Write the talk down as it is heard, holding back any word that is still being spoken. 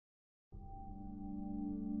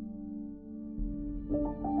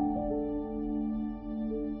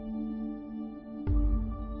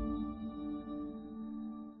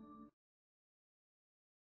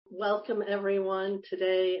Welcome, everyone.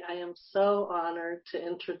 Today, I am so honored to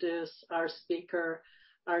introduce our speaker,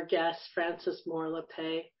 our guest, Frances Moore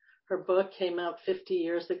Lappé. Her book came out 50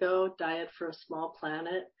 years ago, Diet for a Small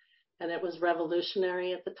Planet, and it was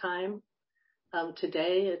revolutionary at the time.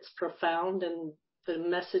 Today, it's profound in the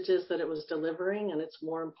messages that it was delivering, and it's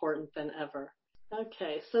more important than ever.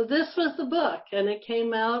 Okay, so this was the book, and it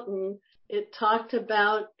came out, and it talked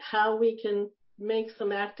about how we can make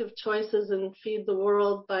some active choices and feed the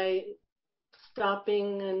world by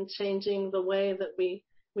stopping and changing the way that we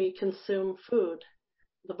consume food.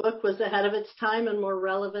 The book was ahead of its time and more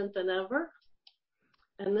relevant than ever.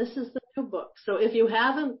 And this is the new book. So if you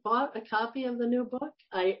haven't bought a copy of the new book,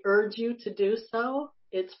 I urge you to do so.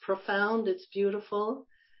 It's profound, it's beautiful,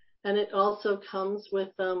 and it also comes with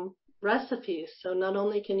recipes. So not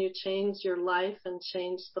only can you change your life and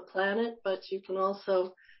change the planet, but you can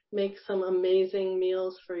also make some amazing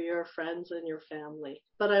meals for your friends and your family.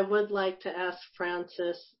 But I would like to ask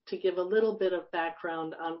Frances to give a little bit of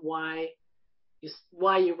background on why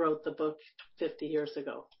you wrote the book 50 years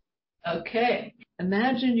ago. Okay.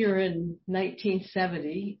 Imagine you're in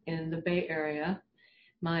 1970 in the Bay Area.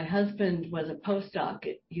 My husband was a postdoc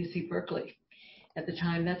at UC Berkeley at the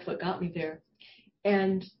time. That's what got me there.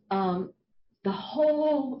 And the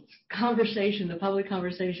whole conversation, the public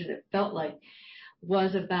conversation, it felt like,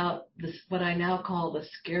 was about this, what I now call the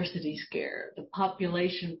scarcity scare, the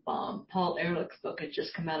population bomb. Paul Ehrlich's book had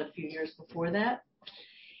just come out a few years before that.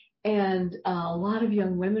 And a lot of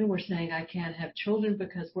young women were saying, I can't have children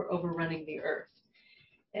because we're overrunning the earth.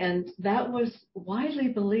 And that was widely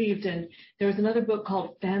believed. And there was another book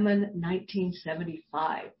called Famine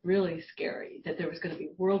 1975, really scary, that there was going to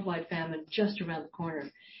be worldwide famine just around the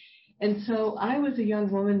corner. And so I was a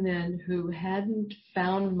young woman then who hadn't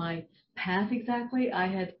found my path exactly. I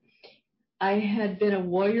had been a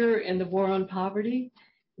warrior in the war on poverty,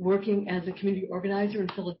 working as a community organizer in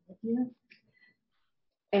Philadelphia.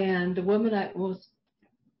 And the woman I was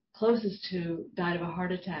closest to died of a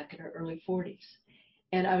heart attack in her early 40s.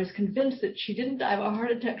 And I was convinced that she didn't die of a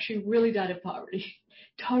heart attack. She really died of poverty.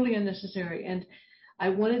 Totally unnecessary. And I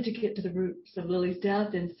wanted to get to the roots of Lily's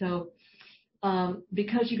death. And so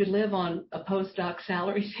because you could live on a postdoc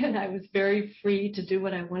salary, then I was very free to do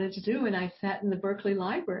what I wanted to do. And I sat in the Berkeley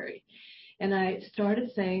Library and I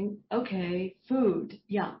started saying, okay, food.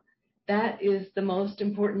 Yeah, that is the most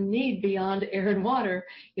important need beyond air and water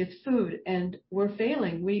is food. And we're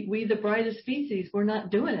failing. We the brightest species, we're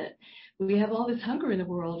not doing it. We have all this hunger in the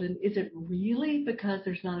world. And is it really because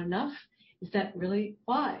there's not enough? Is that really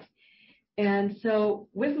why? And so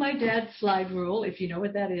with my dad's slide rule, if you know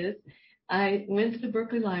what that is, I went to the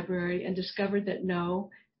Berkeley Library and discovered that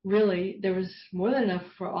no, really, there was more than enough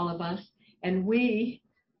for all of us. And we,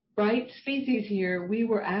 bright species here, we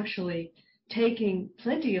were actually taking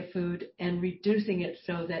plenty of food and reducing it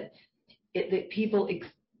so that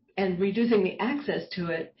and reducing the access to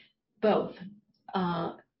it both,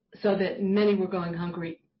 so that many were going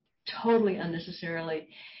hungry totally unnecessarily.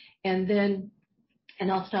 And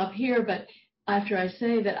I'll stop here, but after I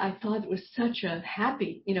say that I thought it was such a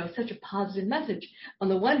happy, such a positive message. On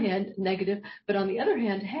the one hand, negative, but on the other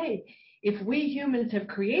hand, hey, if we humans have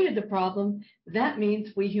created the problem, that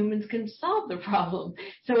means we humans can solve the problem.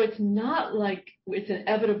 So it's not like it's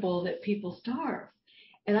inevitable that people starve.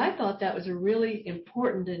 And I thought that was a really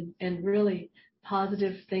important and really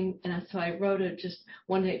positive thing. And so I wrote a just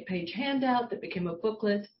 1-page handout that became a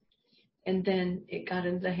booklet. And then it got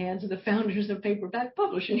into the hands of the founders of paperback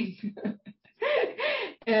publishing.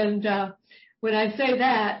 And when I say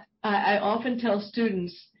that, I often tell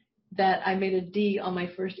students that I made a D on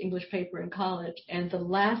my first English paper in college, and the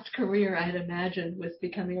last career I had imagined was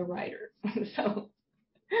becoming a writer. So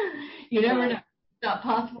you never know. It's not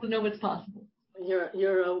possible to know what's possible.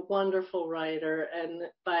 You're a wonderful writer, and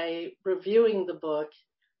by reviewing the book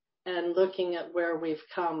and looking at where we've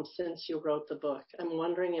come since you wrote the book, I'm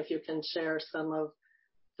wondering if you can share some of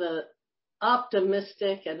the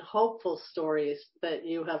optimistic and hopeful stories that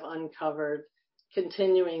you have uncovered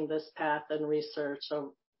continuing this path and research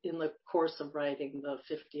in the course of writing the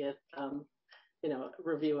 50th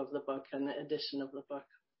review of the book and the edition of the book.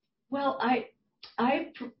 Well, I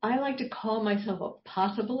like to call myself a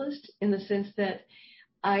possibilist in the sense that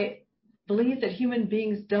I believe that human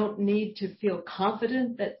beings don't need to feel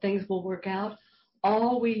confident that things will work out.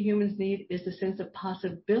 All we humans need is the sense of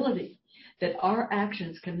possibility that our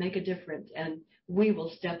actions can make a difference and we will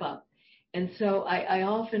step up. And so I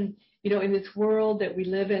often, in this world that we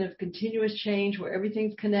live in of continuous change where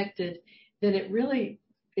everything's connected, then it really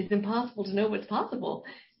is impossible to know what's possible.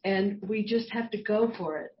 And we just have to go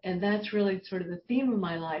for it. And that's really sort of the theme of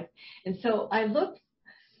my life. And so I look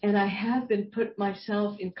And I have been put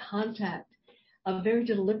myself in contact very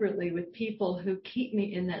deliberately with people who keep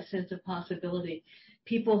me in that sense of possibility,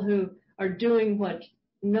 people who are doing what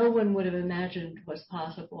no one would have imagined was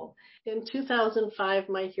possible. In 2005,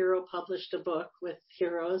 my hero published a book with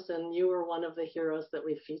heroes, and you were one of the heroes that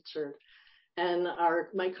we featured. And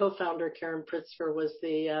my co-founder, Karen Pritzker, was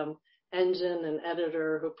the engine and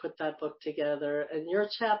editor who put that book together. And your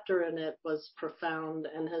chapter in it was profound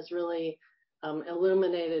and has really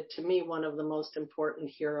illuminated to me one of the most important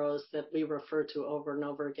heroes that we refer to over and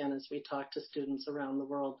over again as we talk to students around the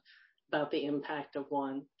world about the impact of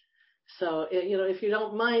one. So, if you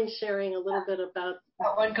don't mind sharing a little bit about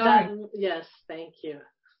one guy. Yes, thank you.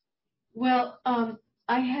 Well,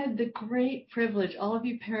 I had the great privilege, all of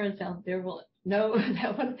you parents out there will know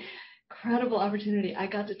that one incredible opportunity. I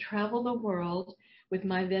got to travel the world with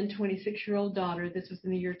my then 26-year-old daughter. This was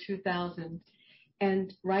in the year 2000.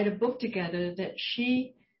 And write a book together that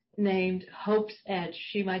she named Hope's Edge.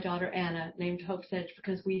 She, my daughter Anna, named Hope's Edge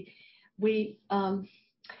because we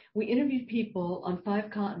interviewed people on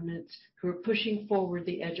 5 continents who are pushing forward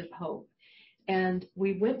the edge of hope. And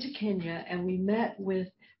we went to Kenya and we met with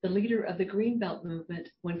the leader of the Greenbelt movement,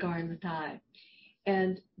 Wangari Maathai.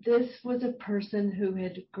 And this was a person who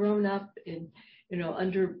had grown up in,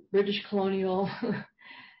 under British colonial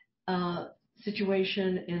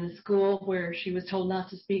situation in a school where she was told not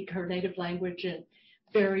to speak her native language and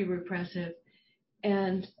very repressive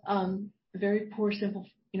and very poor, simple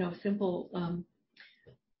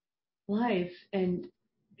life. And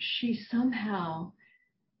she somehow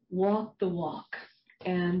walked the walk,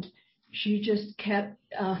 and she just kept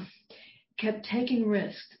taking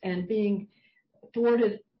risks and being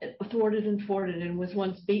thwarted and was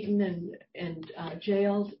once beaten and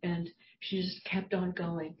jailed, and she just kept on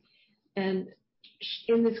going. And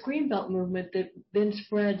in this Greenbelt movement that then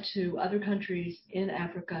spread to other countries in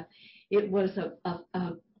Africa, it was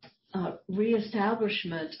a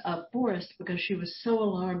reestablishment of forest because she was so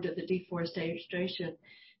alarmed at the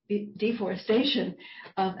deforestation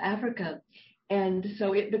of Africa. And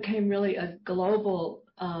so it became really a global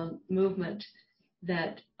movement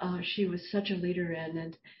that she was such a leader in.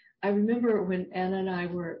 And I remember when Anna and I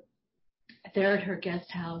were there at her guest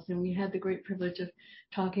house, and we had the great privilege of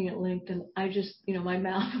talking at length, and I just, my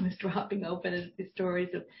mouth was dropping open at the stories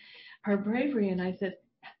of her bravery. And I said,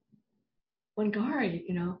 Wangari,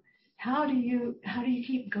 how do you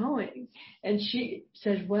keep going? And she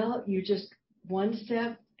said, well, you just one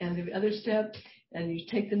step and the other step, and you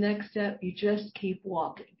take the next step, you just keep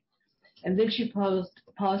walking. And then she paused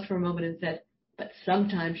for a moment and said, but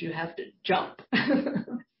sometimes you have to jump.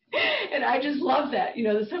 And I just love that,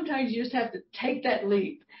 that sometimes you just have to take that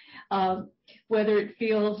leap, whether it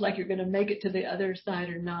feels like you're going to make it to the other side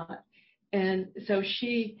or not. And so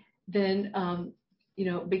she then,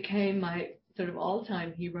 became my sort of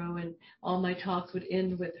all-time hero, and all my talks would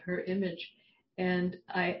end with her image. And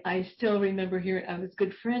I still remember I was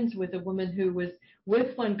good friends with a woman who was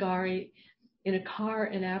with Wangari in a car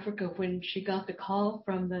in Africa when she got the call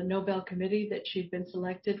from the Nobel Committee that she'd been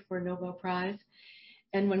selected for a Nobel Prize.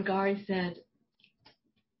 And Wangari said,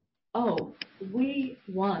 oh, we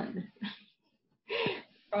won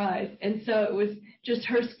prize. And so it was just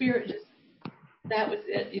her spirit. That was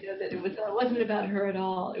it, that it wasn't about her at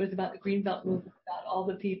all. It was about the Greenbelt movement, about all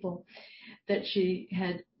the people that she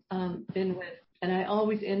had been with. And I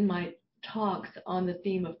always end my talks on the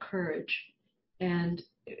theme of courage and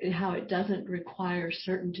how it doesn't require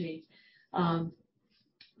certainty,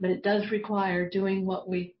 but it does require doing what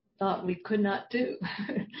we thought we could not do.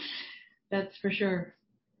 That's for sure.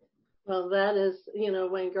 Well, that is,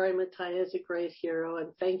 Wangari Maathai is a great hero, and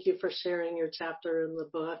thank you for sharing your chapter in the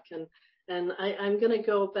book. And I'm going to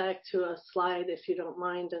go back to a slide, if you don't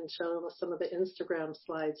mind, and show some of the Instagram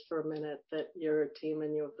slides for a minute that your team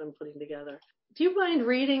and you have been putting together. Do you mind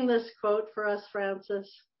reading this quote for us, Frances?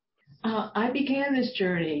 I began this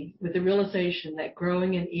journey with the realization that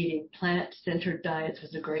growing and eating plant-centered diets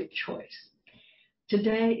was a great choice.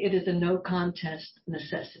 Today, it is a no-contest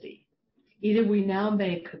necessity. Either we now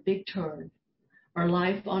make a big turn, or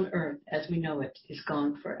life on Earth as we know it is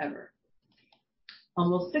gone forever.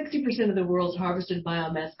 Almost 60% of the world's harvested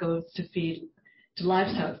biomass goes to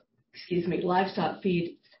livestock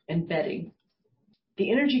feed and bedding.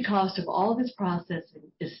 The energy cost of all this processing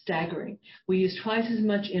is staggering. We use twice as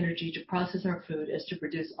much energy to process our food as to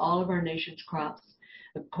produce all of our nation's crops,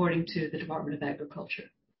 according to the Department of Agriculture.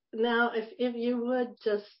 Now, if you would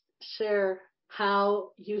just share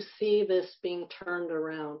how you see this being turned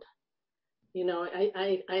around.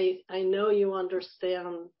 I know you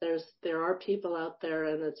understand there are people out there,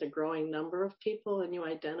 and it's a growing number of people, and you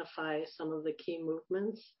identify some of the key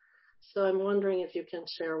movements. So I'm wondering if you can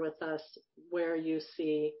share with us where you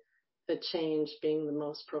see the change being the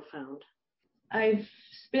most profound. I've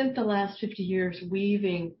spent the last 50 years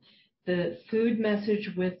weaving the food message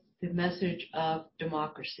with the message of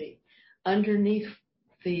democracy. Underneath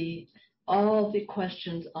all the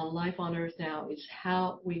questions on life on earth now is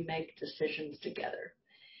how we make decisions together.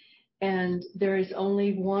 And there is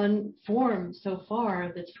only one form so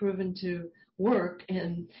far that's proven to work,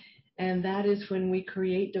 and that is when we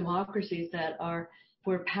create democracies that are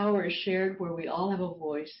where power is shared, where we all have a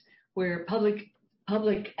voice, where public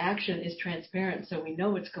action is transparent, so we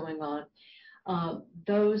know what's going on.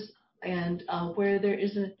 Where there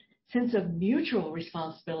is a sense of mutual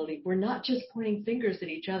responsibility. We're not just pointing fingers at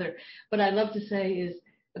each other. What I love to say is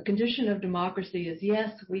a condition of democracy is,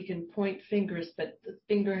 yes, we can point fingers, but the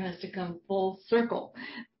finger has to come full circle.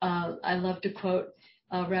 I love to quote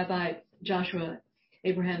Rabbi Joshua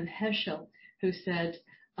Abraham Heschel, who said,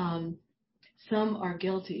 some are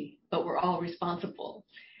guilty, but we're all responsible.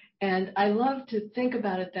 And I love to think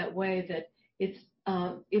about it that way, that it's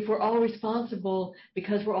if we're all responsible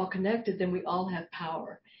because we're all connected, then we all have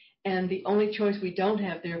power. And the only choice we don't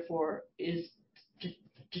have, therefore, is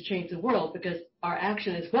to change the world, because our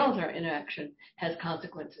action as well as our inaction has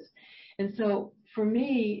consequences. And so for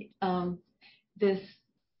me, the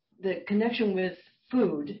connection with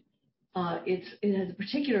food, it has a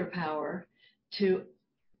particular power to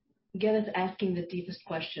get us asking the deepest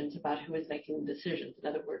questions about who is making the decisions. In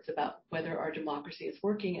other words, about whether our democracy is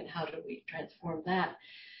working and how do we transform that.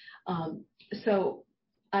 So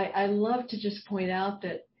I love to just point out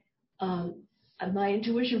that my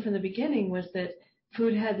intuition from the beginning was that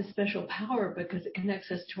food had this special power because it connects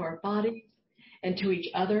us to our bodies and to each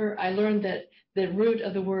other. I learned that the root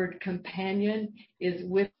of the word companion is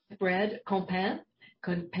with bread, compagnon.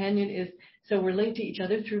 Companion is, so we're linked to each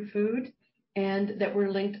other through food, and that we're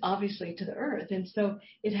linked obviously to the earth. And so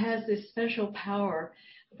it has this special power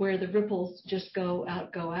where the ripples just go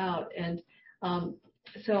out. And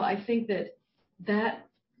so I think that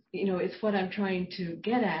is what I'm trying to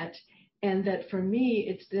get at. And that for me,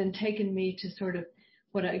 it's then taken me to sort of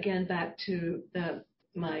back to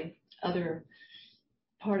my other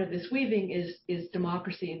part of this weaving is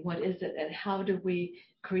democracy, and what is it, and how do we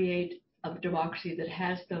create a democracy that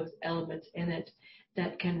has those elements in it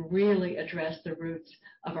that can really address the roots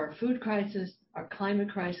of our food crisis, our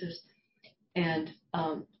climate crisis, and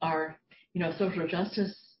our social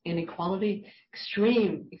justice, inequality,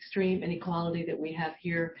 extreme inequality that we have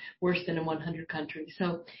here, worse than in 100 countries.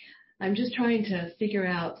 So I'm just trying to figure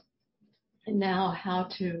out now how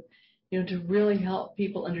to really help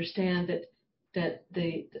people understand that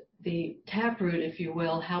the taproot, if you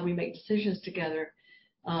will, how we make decisions together,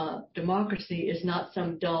 democracy is not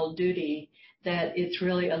some dull duty, that it's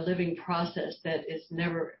really a living process that is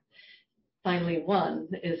never finally won.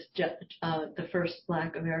 Is the first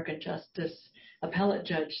Black American justice appellate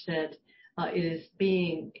judge said, it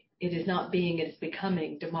is not being, it is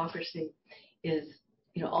becoming. Democracy is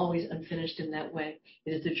always unfinished in that way.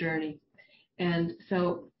 It is a journey. And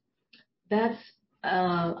so that's,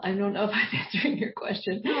 I don't know if I'm answering your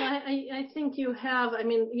question. No, I think you have. I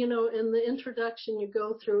mean, in the introduction, you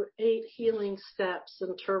go through 8 healing steps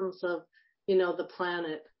in terms of, the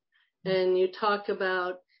planet. And you talk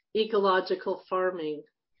about ecological farming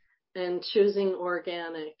and choosing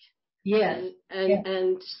organic. Yes.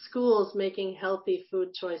 And schools making healthy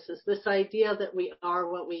food choices. This idea that we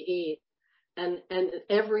are what we eat. And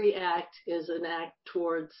every act is an act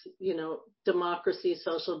towards, democracy,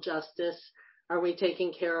 social justice. Are we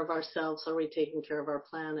taking care of ourselves? Are we taking care of our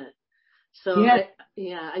planet? So,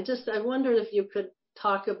 I wondered if you could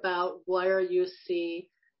talk about where you see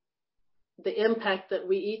the impact that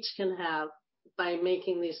we each can have by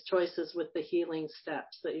making these choices with the healing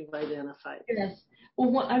steps that you've identified. Yes.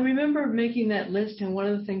 Well, I remember making that list, and one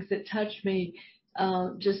of the things that touched me,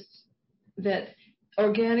 just that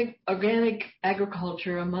organic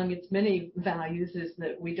agriculture, among its many values, is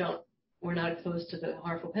that we're not exposed to the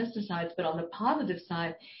harmful pesticides, but on the positive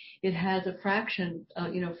side, it has a fraction,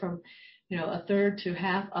 from a third to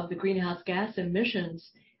half of the greenhouse gas emissions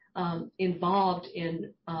involved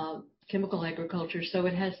in chemical agriculture. So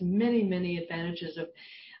it has many, many advantages.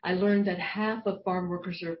 I learned that half of farm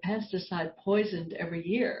workers are pesticide poisoned every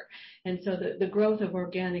year. And so the growth of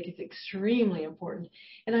organic is extremely important.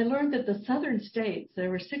 And I learned that the southern states, there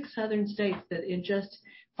were 6 southern states that in just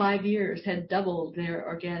 5 years had doubled their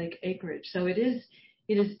organic acreage. So it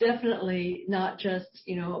it is definitely not just,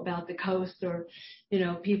 about the coast or,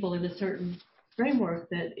 people in a certain framework,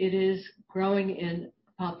 that it is growing in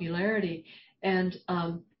popularity and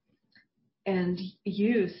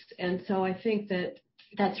use. And so I think that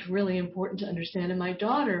that's really important to understand. And my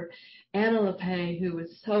daughter, Anna Lappe, who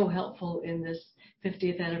was so helpful in this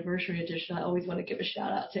 50th anniversary edition, I always want to give a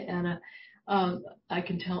shout out to Anna. I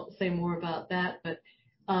can say more about that, but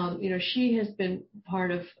she has been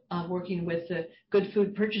part of working with the Good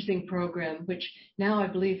Food Purchasing Program, which now I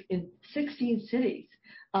believe in 16 cities,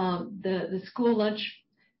 the school lunch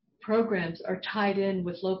programs are tied in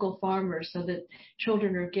with local farmers so that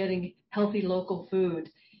children are getting healthy local food,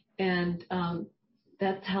 and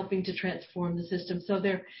that's helping to transform the system. So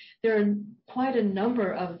there are quite a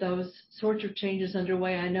number of those sorts of changes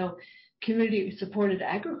underway. I know community-supported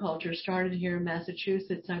agriculture started here in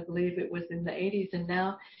Massachusetts. I believe it was in the 80s, and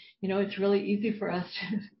now, it's really easy for us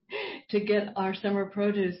to get our summer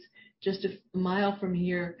produce just a mile from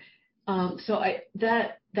here. So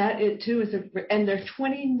that it too is and there's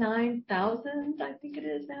 29,000, I think it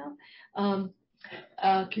is now,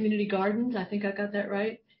 community gardens. I think I got that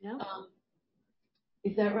right. Yeah.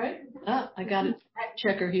 Is that right? I got a fact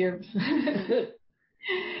checker here.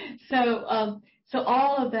 So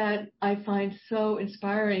all of that I find so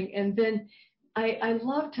inspiring. And then I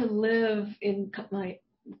love to live in my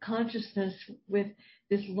consciousness with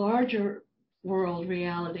this larger world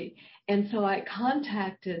reality. And so I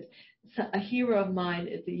contacted a hero of mine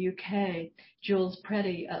in the UK, Jules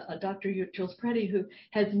Preddy, Dr. Jules Preddy, who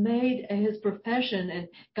has made his profession and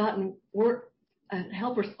gotten work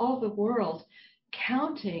helpers all over the world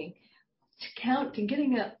counting and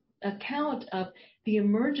getting a count of the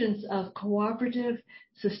emergence of cooperative,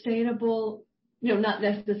 sustainable, not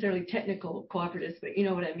necessarily technical cooperatives, but you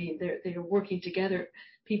know what I mean. They're working together,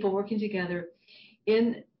 people working together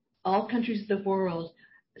in all countries of the world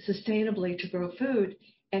sustainably to grow food.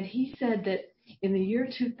 And he said that in the year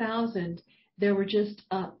 2000, there were just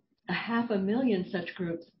a 500,000 such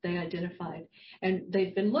groups they identified. And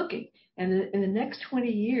they've been looking. And in the next 20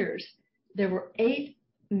 years, there were 8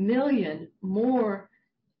 million more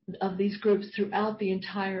of these groups throughout the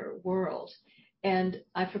entire world. And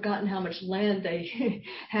I've forgotten how much land they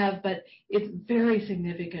have, but it's very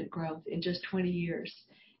significant growth in just 20 years.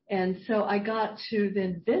 And so I got to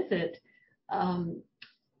then visit.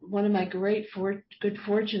 One of my great good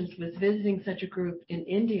fortunes was visiting such a group in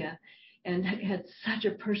India, and had such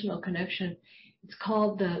a personal connection. It's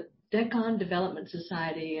called the Deccan Development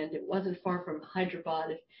Society, and it wasn't far from Hyderabad,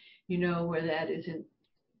 if you know where that is in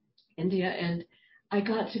India. And I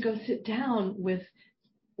got to go sit down with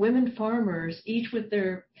women farmers, each with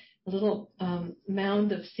their little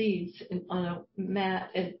mound of seeds on a mat,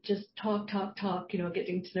 and just talk,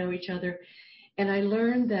 getting to know each other. And I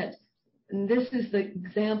learned that this is the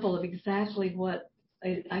example of exactly what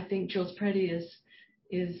I think Jules Preddy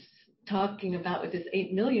is talking about with this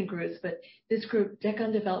 8 million groups. But this group,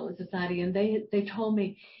 Deccan Development Society, and they told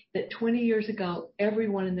me that 20 years ago,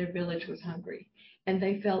 everyone in their village was hungry. And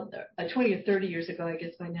they felt, 20 or 30 years ago, I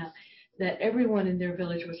guess by now, that everyone in their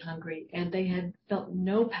village was hungry, and they had felt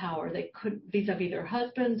no power. They couldn't, vis-a-vis their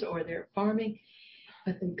husbands or their farming.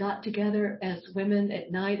 But they got together as women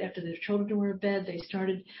at night after their children were in bed. They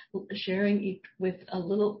started sharing with a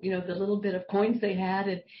little, the little bit of coins they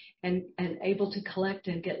had, and able to collect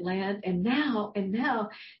and get land. And now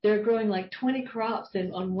they're growing like 20 crops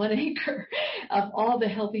on 1 acre of all the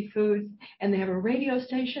healthy foods. And they have a radio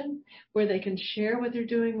station where they can share what they're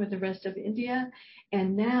doing with the rest of India.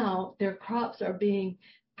 And now their crops are being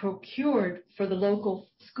procured for the local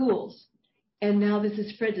schools. And now this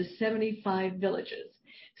is spread to 75 villages.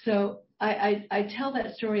 So I tell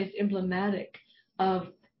that story as emblematic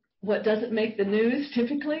of what doesn't make the news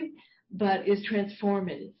typically, but is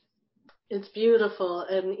transformative. It's beautiful.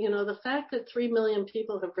 And, the fact that 3 million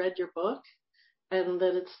people have read your book and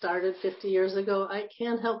that it started 50 years ago, I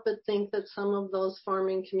can't help but think that some of those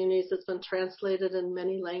farming communities, it's been translated in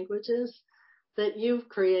many languages, that you've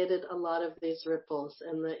created a lot of these ripples,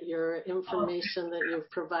 and that your information that you've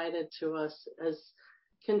provided to us is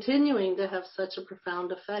continuing to have such a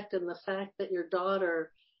profound effect. And the fact that your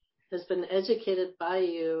daughter has been educated by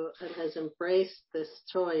you and has embraced this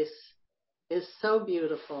choice is so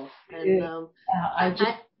beautiful. And I'm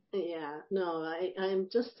just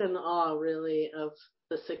in awe, really, of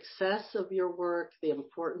the success of your work, the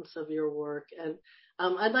importance of your work. And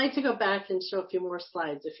I'd like to go back and show a few more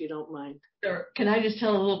slides, if you don't mind. Sure. Can I just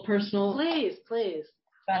tell a little personal? Please.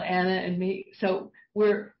 About Anna and me. So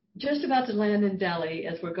we're just about to land in Delhi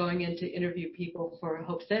as we're going in to interview people for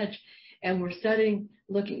Hope's Edge. And we're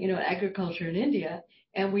looking, at agriculture in India.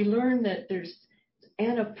 And we learned that there's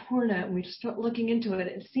Annapurna, and we start looking into it.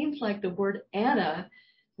 It seems like the word Anna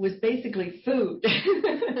was basically food.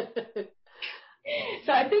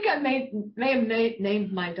 So I think I may have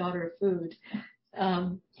named my daughter Food.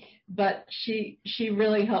 But she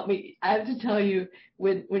really helped me. I have to tell you,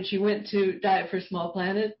 when she went to Diet for a Small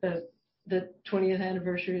Planet, the 20th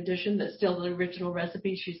anniversary edition, that's still the original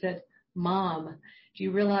recipe, she said, "Mom, do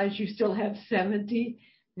you realize you still have 70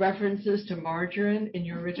 references to margarine in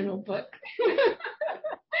your original book?"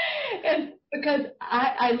 And because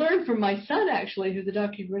I learned from my son, actually, who's a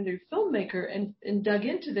documentary filmmaker, and dug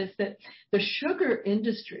into this, that the sugar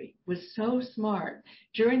industry was so smart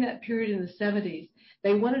during that period in the 70s.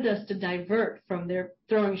 They wanted us to divert from their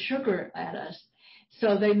throwing sugar at us.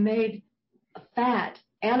 So they made fat,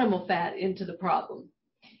 animal fat, into the problem.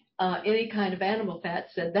 Any kind of animal fat,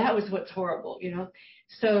 said that was what's horrible, you know.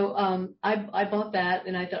 So I bought that,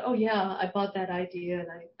 and I thought, oh yeah, I bought that idea, and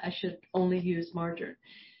I should only use margarine.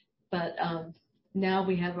 But now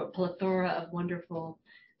we have a plethora of wonderful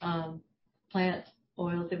plant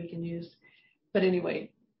oils that we can use. But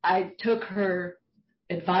anyway, I took her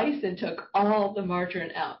advice and took all the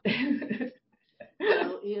margarine out.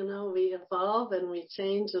 Well, you know, we evolve and we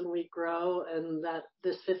change and we grow, and that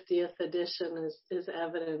this 50th edition is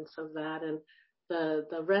evidence of that. And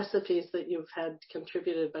the recipes that you've had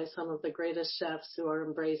contributed by some of the greatest chefs who are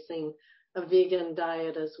embracing a vegan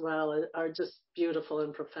diet as well are just beautiful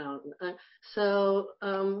and profound. So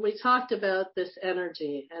we talked about this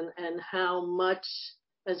energy and how much,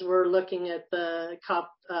 as we're looking at the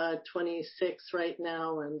COP26 right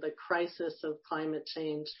now and the crisis of climate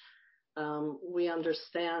change, we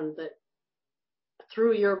understand that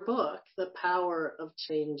through your book, the power of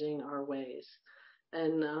changing our ways.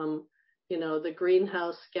 And, you know, the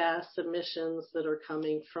greenhouse gas emissions that are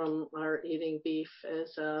coming from our eating beef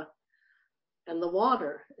and the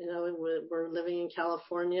water. You know, we're living in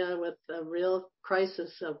California with a real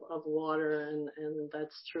crisis of water, and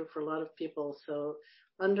that's true for a lot of people. So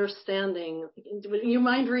understanding, would you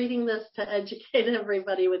mind reading this to educate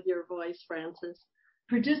everybody with your voice, Frances?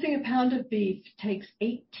 Producing a pound of beef takes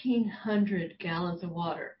 1,800 gallons of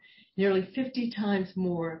water, nearly 50 times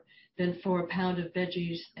more than for a pound of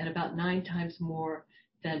veggies and about 9 times more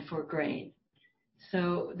than for grain.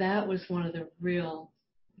 So that was one of the real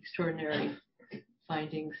extraordinary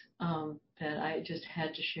findings that I just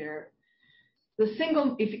had to share. The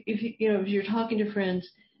single, if you know, if you're talking to friends,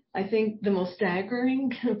 I think the most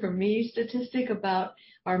staggering for me statistic about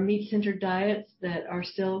our meat-centered diets that are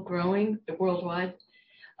still growing worldwide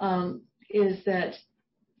is that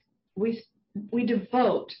we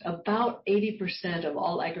devote about 80% of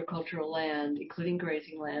all agricultural land, including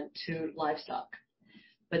grazing land, to livestock.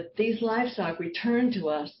 But these livestock return to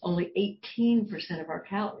us only 18% of our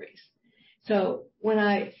calories. So when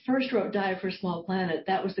I first wrote Diet for a Small Planet,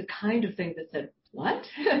 that was the kind of thing that said, what?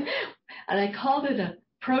 And I called it a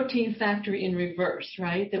protein factory in reverse,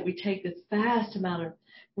 right? That we take this vast amount of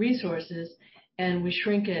resources and we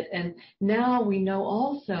shrink it. And now we know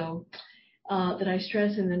also that I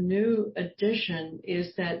stress in the new edition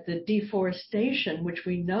is that the deforestation, which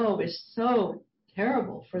we know is so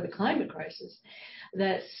terrible for the climate crisis,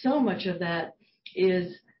 that so much of that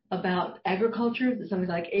is about agriculture. Something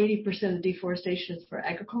like 80% of deforestation is for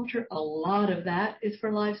agriculture. A lot of that is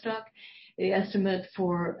for livestock. The estimate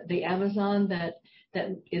for the Amazon that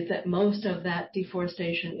is that most of that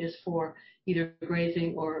deforestation is for either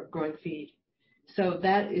grazing or growing feed. So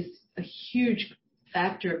that is a huge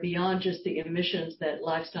factor beyond just the emissions that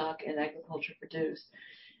livestock and agriculture produce.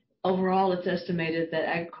 Overall, it's estimated that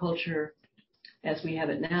agriculture, as we have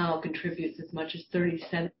it now, contributes as much as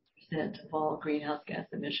 37% of all greenhouse gas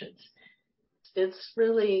emissions. It's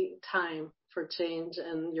really time for change,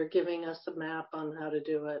 and you're giving us a map on how to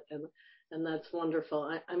do it, and that's wonderful.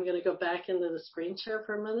 I'm going to go back into the screen share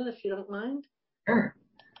for a minute, if you don't mind. Sure.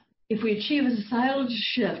 If we achieve a societal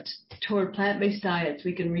shift toward plant-based diets,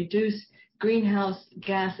 we can reduce greenhouse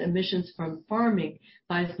gas emissions from farming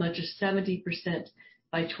by as much as 70%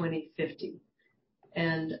 by 2050.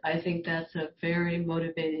 And I think that's a very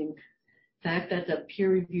motivating fact. That's a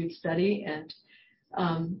peer-reviewed study. And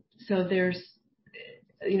so there's,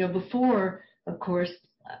 you know, before, of course,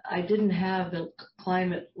 I didn't have the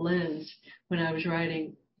climate lens when I was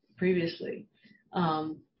writing previously.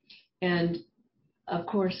 And of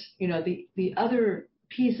course, you know, the other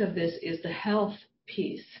piece of this is the health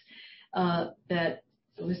piece that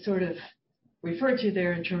was sort of referred to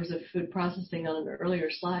there in terms of food processing on an earlier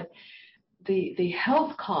slide. The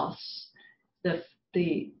health costs have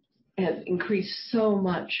increased so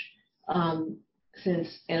much since,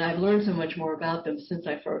 and I've learned so much more about them since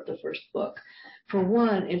I wrote the first book. For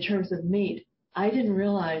one, in terms of meat, I didn't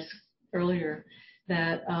realize earlier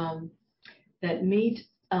that that meat,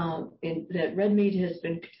 that red meat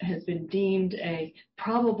has been deemed a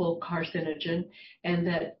probable carcinogen, and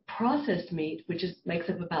that processed meat, which makes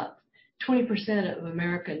up about 20% of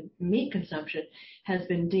American meat consumption, has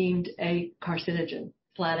been deemed a carcinogen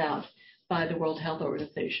flat out by the World Health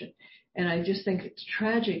Organization. And I just think it's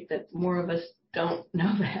tragic that more of us don't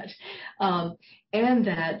know that. And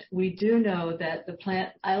that we do know that the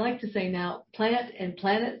plant, I like to say now, plant and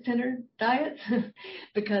planet-centered diets,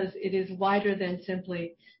 because it is wider than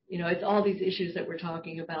simply, it's all these issues that we're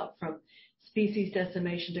talking about, from species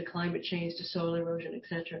decimation to climate change to soil erosion, et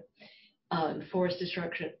cetera, and forest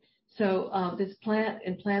destruction. So this plant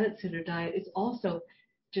and planet-centered diet is also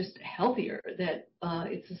just healthier, that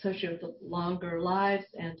it's associated with longer lives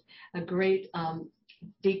and a great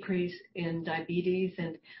decrease in diabetes.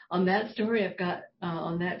 And on that story, I got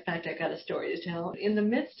a story to tell. In the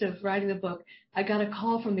midst of writing the book, I got a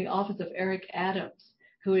call from the office of Eric Adams,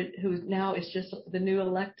 who now is just the new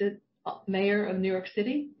elected mayor of New York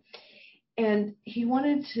City. And he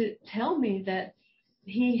wanted to tell me that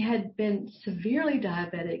he had been severely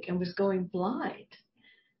diabetic and was going blind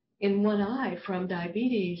in one eye from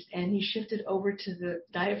diabetes, and he shifted over to the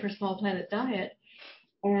Diet for Small Planet diet,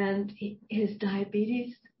 and his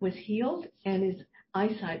diabetes was healed and his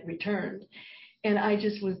eyesight returned. And I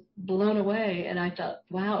just was blown away, and I thought,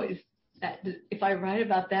 wow, if I write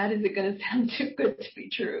about that, is it going to sound too good to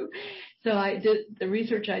be true? So I did the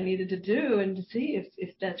research I needed to do and to see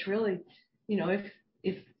if that's really,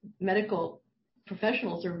 if medical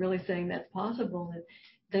professionals are really saying that's possible. And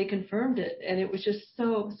they confirmed it, and it was just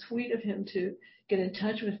so sweet of him to get in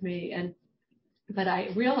touch with me. But I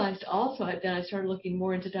realized also that I started looking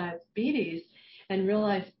more into diabetes and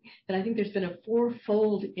realized that I think there's been a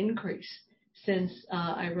 4-fold increase since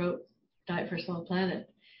I wrote Diet for a Small Planet,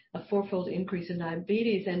 a 4-fold increase in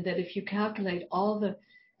diabetes, and that if you calculate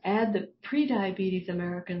add the pre-diabetes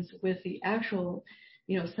Americans with the actual,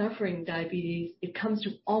 suffering diabetes, it comes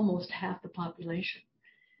to almost half the population.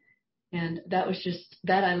 And that was just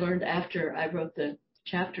that I learned after I wrote the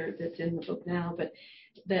chapter that's in the book now, but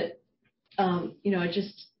that,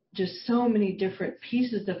 just so many different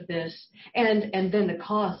pieces of this, and then the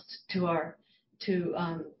cost to our,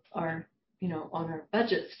 on our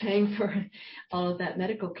budgets, paying for all of that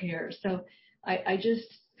medical care. So I just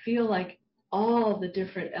feel like all the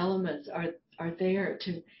different elements are there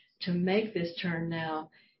to make this turn now.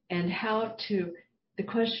 And the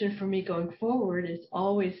question for me going forward is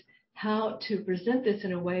always how to present this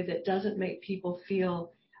in a way that doesn't make people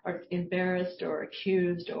feel embarrassed or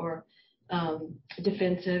accused or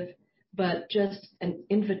defensive, but just an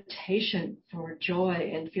invitation for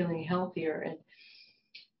joy and feeling healthier. And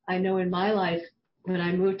I know in my life, when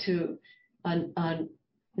I moved to a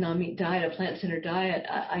non-meat diet, a plant-centered diet,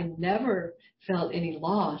 I never felt any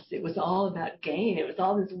loss. It was all about gain. It was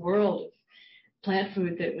all this world of plant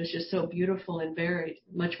food that was just so beautiful and varied,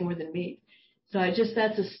 much more than meat. So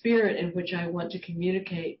that's a spirit in which I want to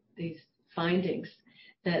communicate these findings,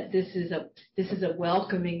 that this is a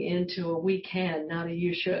welcoming into a we can, not a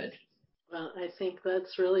you should. Well, I think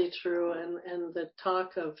that's really true. And the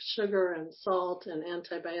talk of sugar and salt and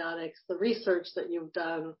antibiotics, the research that you've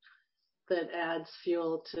done that adds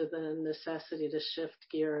fuel to the necessity to shift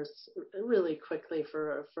gears really quickly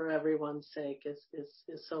for everyone's sake is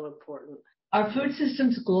so important. Our food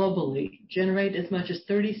systems globally generate as much as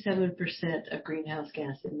 37% of greenhouse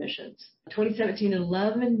gas emissions. 2017,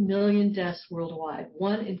 11 million deaths worldwide,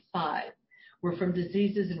 1 in 5, were from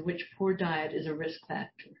diseases in which poor diet is a risk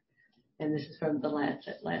factor. And this is from the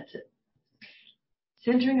Lancet.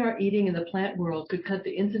 Centering our eating in the plant world could cut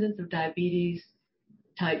the incidence of diabetes,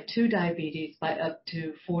 type 2 diabetes, by up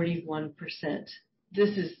to 41%.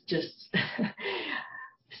 This is just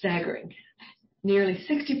staggering. Nearly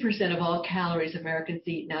 60% of all calories Americans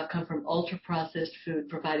eat now come from ultra-processed food,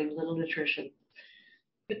 providing little nutrition.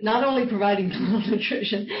 But not only providing little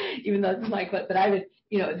nutrition, even though it's my quote, but I would,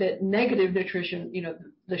 that negative nutrition,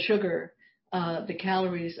 the sugar, the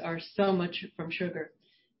calories are so much from sugar.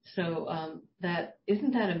 So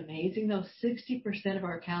isn't that amazing, though? 60% of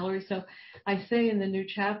our calories. So I say in the new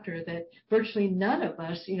chapter that virtually none of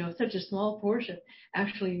us, such a small portion,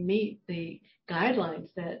 actually meet the guidelines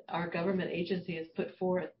that our government agency has put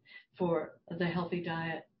forth for the healthy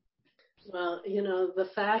diet. Well, the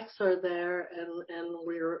facts are there, and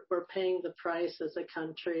we're paying the price as a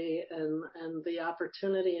country, and the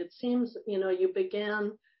opportunity. It seems, you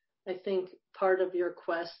began, I think, part of your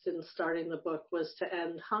quest in starting the book was to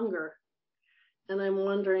end hunger. And I'm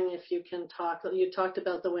wondering if you can you talked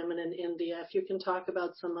about the women in India, if you can talk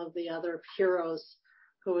about some of the other heroes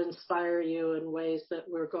who inspire you in ways that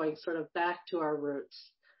we're going sort of back to our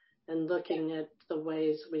roots and looking at the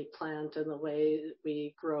ways we plant and the way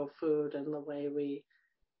we grow food and the way we,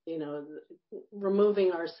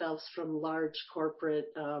 removing ourselves from large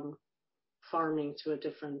corporate farming to a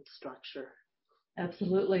different structure.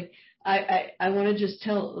 Absolutely. I want to just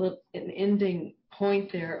tell an ending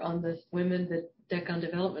point there on the women, the Deccan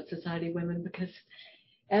Development Society women, because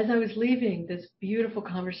as I was leaving this beautiful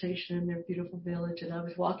conversation in their beautiful village, and I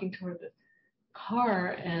was walking toward the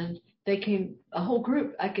car, and they came, a whole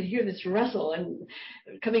group, I could hear this rustle and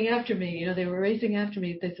coming after me, they were racing after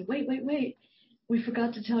me. They said, wait, we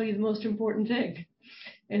forgot to tell you the most important thing.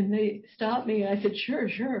 And they stopped me. I said,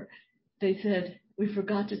 sure. They said, we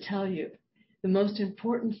forgot to tell you the most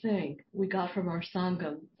important thing we got from our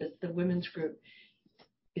Sangam, that's the women's group,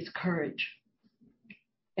 is courage.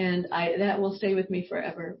 And that will stay with me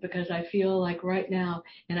forever, because I feel like right now,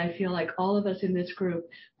 and I feel like all of us in this group,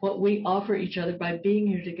 what we offer each other by being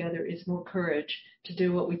here together is more courage to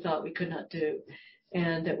do what we thought we could not do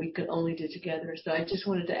and that we could only do together. So I just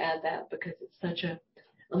wanted to add that, because it's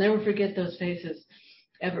I'll never forget those faces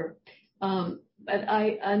ever. But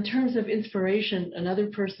in terms of inspiration, another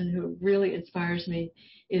person who really inspires me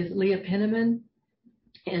is Leah Penniman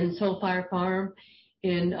in Soul Fire Farm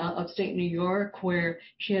in upstate New York, where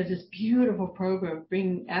she has this beautiful program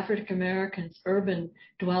bringing African Americans, urban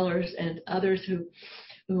dwellers, and others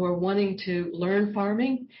who are wanting to learn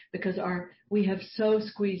farming, because we have so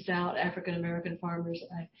squeezed out African American farmers.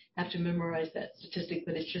 I have to memorize that statistic,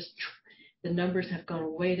 but it's just the numbers have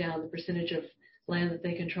gone way down, the percentage of land that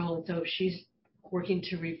they control. And so she's working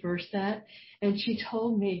to reverse that. And she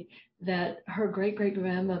told me that her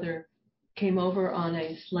great-great-grandmother came over on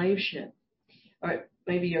a slave ship, or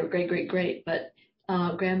maybe your great-great-great, but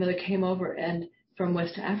grandmother came over and from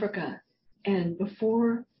West Africa. And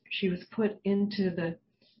before she was put into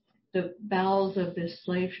the bowels of this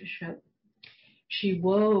slave ship, she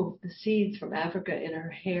wove the seeds from Africa in her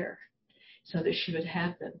hair so that she would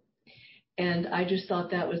have them. And I just thought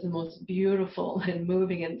that was the most beautiful and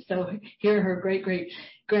moving. And so here her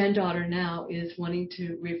great-great-granddaughter now is wanting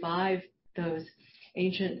to revive those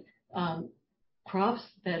ancient crops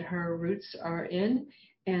that her roots are in,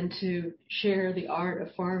 and to share the art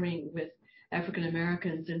of farming with African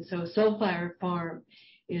Americans. And so Soul Fire Farm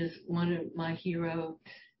is one of my hero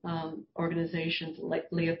organizations. Like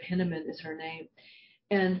Leah Penniman is her name.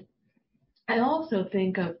 And I also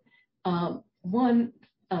think of one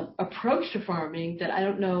approach to farming that I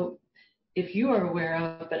don't know if you are aware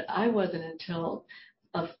of, but I wasn't until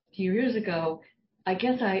a few years ago. I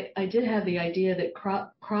guess I did have the idea that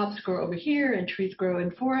crops grow over here and trees grow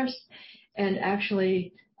in forests, and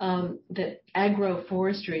actually that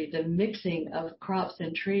agroforestry, the mixing of crops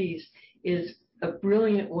and trees, is a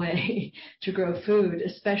brilliant way to grow food,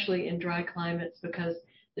 especially in dry climates, because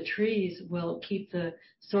the trees will keep the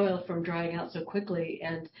soil from drying out so quickly,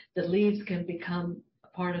 and the leaves can become a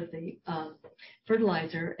part of the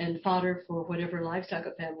fertilizer and fodder for whatever livestock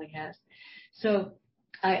a family has. So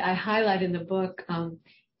I highlight in the book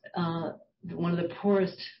one of the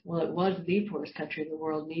poorest, well, it was the poorest country in the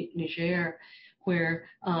world, Niger, where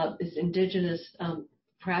this indigenous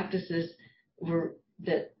practices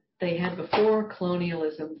that they had before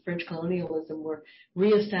colonialism, French colonialism, were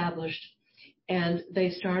reestablished, and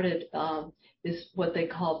they started this what they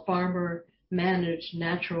call farmer-managed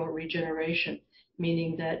natural regeneration,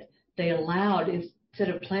 meaning that they allowed,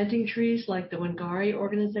 instead of planting trees like the Wangari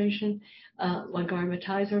organization, Wangari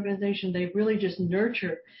Maathai's organization, they really just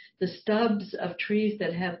nurture the stubs of trees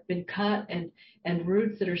that have been cut and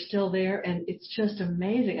roots that are still there. And it's just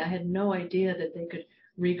amazing. I had no idea that they could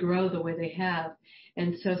regrow the way they have.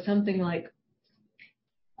 And so something like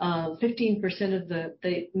 15% of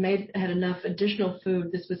they had enough additional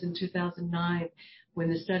food. This was in 2009 when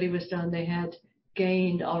the study was done. They had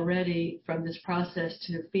gained already from this process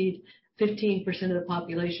to feed 15% of the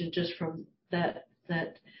population just from that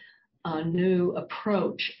new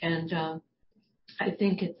approach. And I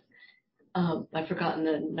think it's I've forgotten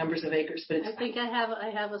the numbers of acres, but I think I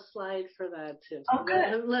have a slide for that too. So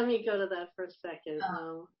let me go to that for a second.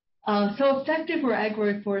 So effective were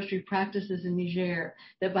agroforestry practices in Niger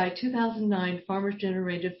that by 2009, farmers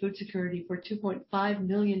generated food security for 2.5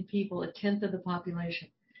 million people, a tenth of the population.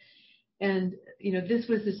 And, this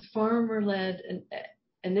was this farmer-led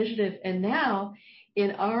initiative. And now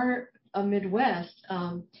in our Midwest,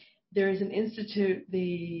 there is an institute,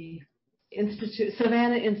 the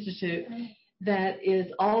Savannah Institute, that is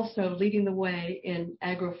also leading the way in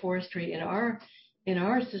agroforestry in our in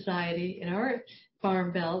our society, in our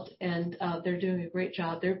farm belt, and they're doing a great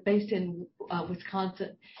job. They're based in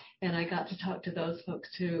Wisconsin, and I got to talk to those folks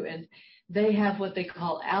too. And they have what they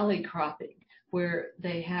call alley cropping, where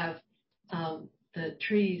they have the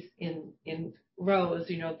trees in rows.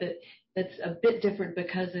 That's a bit different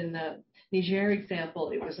because in the Niger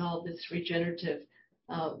example, it was all this regenerative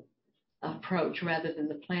approach rather than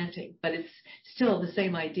the planting, but it's still the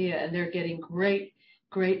same idea, and they're getting great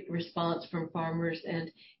response from farmers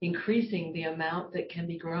and increasing the amount that can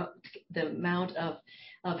be grown, the amount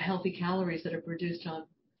of healthy calories that are produced on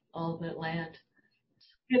all the land.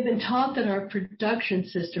 We've been taught that our production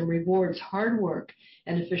system rewards hard work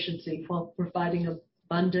and efficiency while providing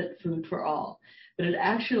abundant food for all, but it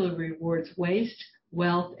actually rewards waste,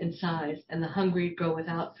 wealth, and size, and the hungry go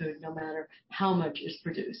without food no matter how much is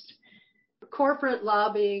produced. Corporate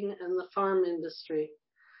lobbying and the farm industry,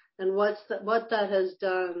 and what that has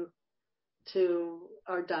done to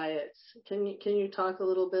our diets. Can you talk a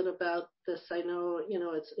little bit about this? I know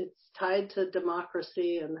it's tied to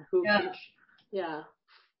democracy and who. Yeah. Yeah.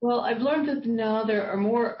 Well, I've learned that now there are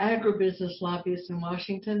more agribusiness lobbyists in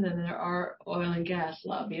Washington than there are oil and gas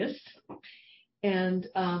lobbyists, and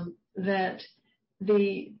that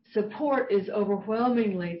the support is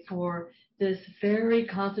overwhelmingly for this very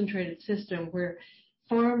concentrated system where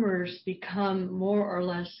farmers become more or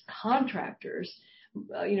less contractors.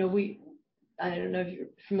 I don't know if you're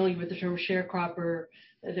familiar with the term sharecropper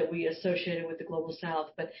that we associated with the Global South,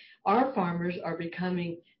 but our farmers are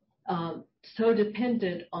becoming so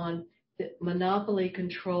dependent on the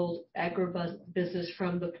monopoly-controlled agribusiness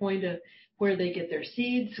from the point of where they get their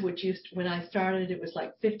seeds, which when I started, it was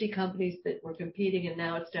like 50 companies that were competing, and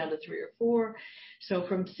now it's down to 3 or 4. So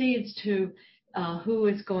from seeds to who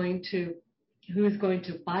is going to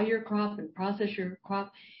buy your crop and process your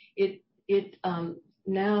crop, it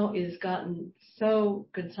now is gotten so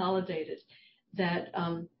consolidated that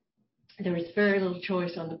there is very little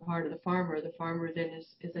choice on the part of the farmer. The farmer then is,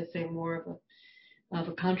 as I say, more of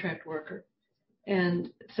a contract worker. And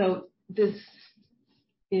so this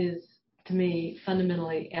is, to me,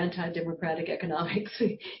 fundamentally anti-democratic economics.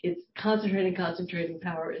 It's concentrating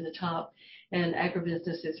power in the top, and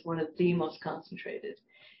agribusiness is one of the most concentrated.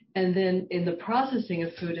 And then in the processing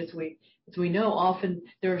of food, as we know, often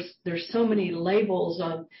there's so many labels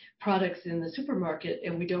on products in the supermarket,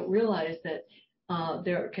 and we don't realize that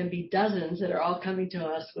there can be dozens that are all coming to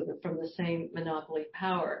us from the same monopoly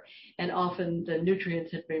power. And often the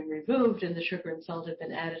nutrients have been removed and the sugar and salt have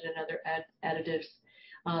been added and other additives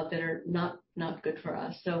that are not good for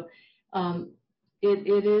us. So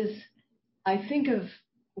it is, I think of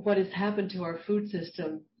what has happened to our food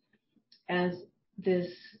system as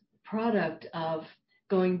this product of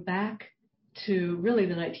going back to really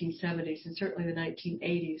the 1970s and certainly the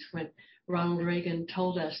 1980s, when Ronald Reagan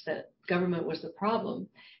told us that government was the problem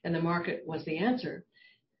and the market was the answer,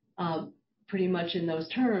 pretty much in those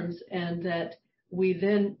terms, and that we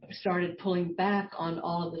then started pulling back on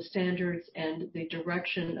all of the standards and the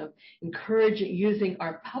direction of encouraging, using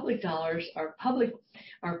our public dollars, our public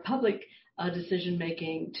decision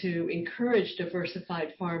making to encourage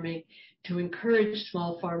diversified farming, to encourage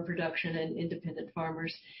small farm production and independent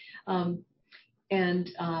farmers, and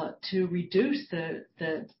to reduce the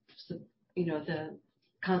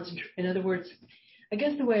concentration. In other words, I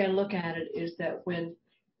guess the way I look at it is that when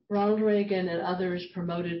Ronald Reagan and others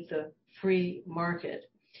promoted the free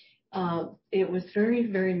market, it was very,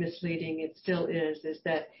 very misleading. It still is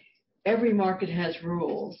that every market has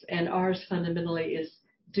rules, and ours fundamentally is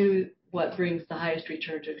do what brings the highest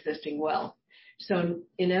return to existing wealth. So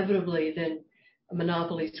inevitably, then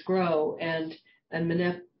monopolies grow, and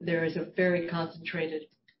there is a very concentrated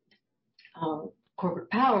corporate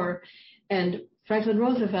power. And Franklin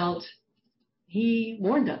Roosevelt, he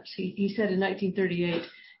warned us. He said in 1938,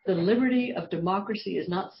 the liberty of democracy is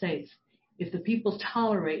not safe if the people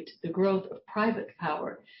tolerate the growth of private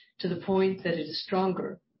power to the point that it is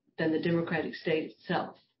stronger than the democratic state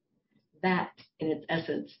itself. That, in its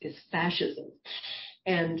essence, is fascism.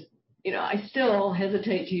 And, I still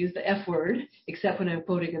hesitate to use the F word, except when I'm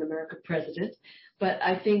quoting an American president. But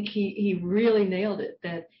I think he really nailed it,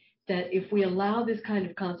 that if we allow this kind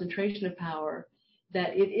of concentration of power,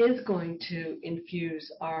 that it is going to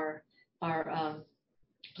infuse our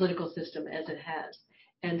political system as it has.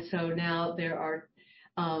 And so now there are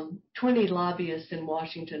 20 lobbyists in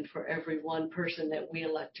Washington for every one person that we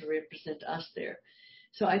elect to represent us there.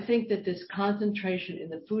 So I think that this concentration in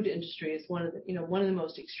the food industry is one of the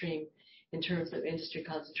most extreme in terms of industry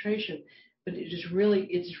concentration. But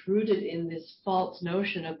it's rooted in this false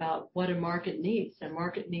notion about what a market needs. A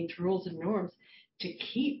market needs rules and norms to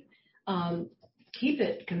keep keep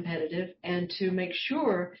it competitive and to make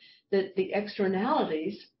sure that the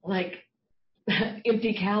externalities, like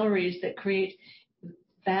empty calories that create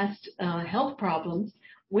vast health problems,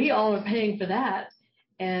 we all are paying for that,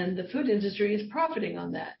 and the food industry is profiting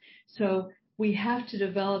on that. So we have to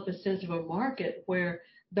develop a sense of a market where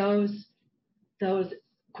those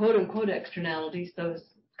quote unquote externalities, those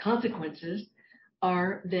consequences,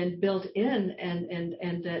 are then built in,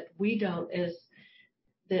 and that we don't as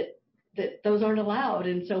that those aren't allowed,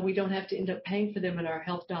 and so we don't have to end up paying for them in our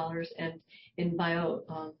health dollars and in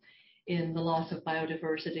in the loss of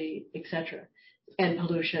biodiversity, etc., and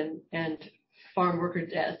pollution and farm worker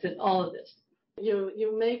deaths and all of this.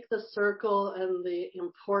 You make the circle and the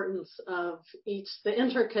importance of the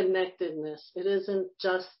interconnectedness. It isn't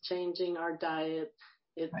just changing our diet.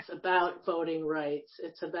 It's right. About voting rights.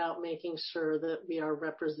 It's about making sure that we are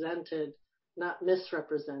represented, not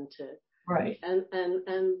misrepresented. Right. And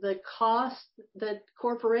the cost that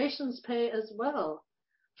corporations pay as well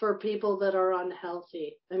for people that are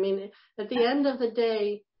unhealthy. I mean, at the end of the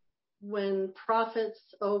day, when profits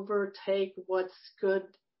overtake what's good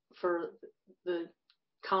for the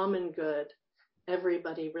common good,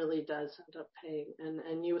 everybody really does end up paying.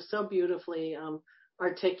 And you so beautifully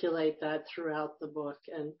articulate that throughout the book.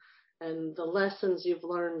 And the lessons you've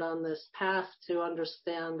learned on this path to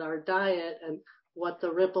understand our diet and what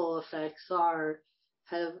the ripple effects are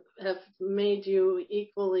have made you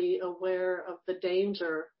equally aware of the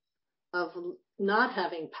danger of not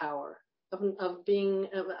having power,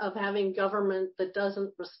 of having government that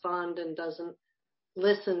doesn't respond and doesn't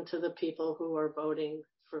listen to the people who are voting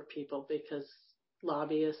for people because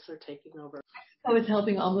lobbyists are taking over. I was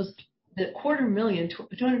helping almost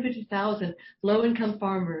 250,000 low-income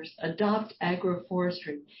farmers adopt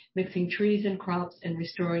agroforestry, mixing trees and crops and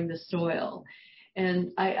restoring the soil.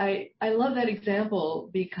 And I love that example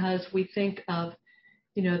because we think of,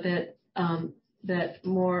 that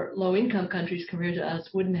more low-income countries compared to us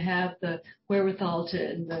wouldn't have the wherewithal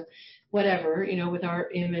and the whatever, with our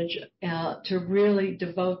image, to really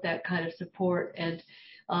devote that kind of support and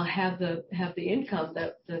have the income,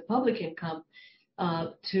 the public income,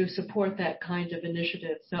 to support that kind of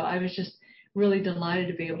initiative. So I was just really delighted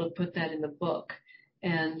to be able to put that in the book,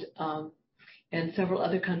 and several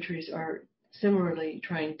other countries are similarly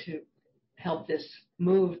trying to help this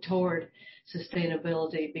move toward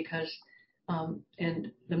sustainability because,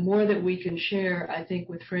 and the more that we can share, I think,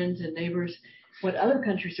 with friends and neighbors, what other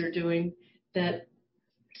countries are doing that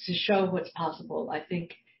to show what's possible. I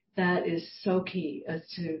think that is so key as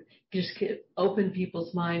to just open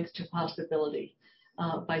people's minds to possibility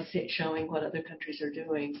by showing what other countries are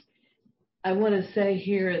doing. I want to say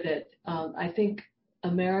here that I think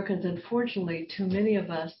Americans, unfortunately, too many of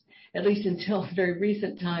us, at least until very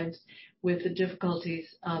recent times, with the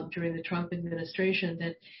difficulties during the Trump administration,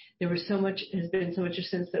 that there was has been so much a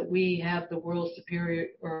sense that we have the world's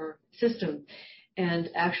superior system, and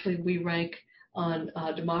actually we rank on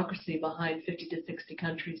democracy behind 50 to 60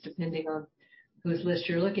 countries, depending on whose list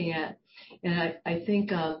you're looking at. And I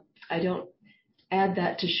think I don't add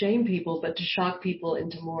that to shame people, but to shock people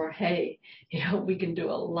into more, hey, we can do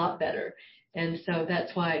a lot better. And so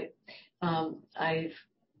that's why I've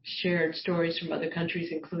shared stories from other countries,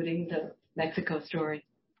 including the Mexico story.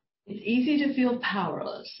 It's easy to feel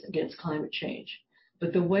powerless against climate change,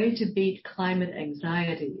 but the way to beat climate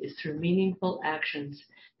anxiety is through meaningful actions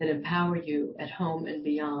that empower you at home and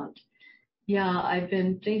beyond. Yeah, I've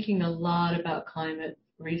been thinking a lot about climate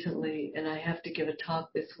recently, and I have to give a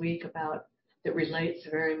talk this week that relates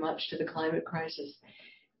very much to the climate crisis.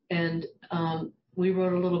 And we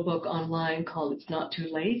wrote a little book online called It's Not Too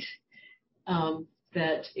Late,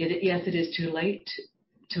 yes, it is too late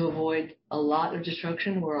to avoid a lot of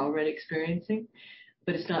destruction we're already experiencing,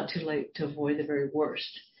 but it's not too late to avoid the very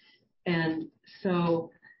worst. And so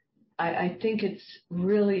I think it's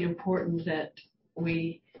really important that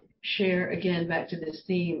we share, again, back to this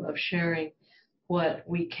theme of sharing what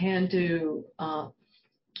we can do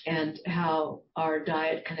and how our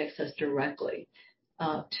diet connects us directly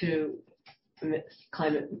to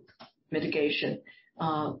climate mitigation.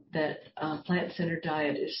 That plant-centered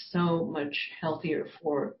diet is so much healthier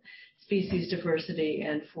for species diversity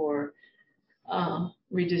and for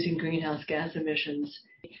reducing greenhouse gas emissions.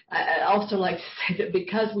 I also like to say that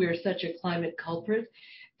because we are such a climate culprit,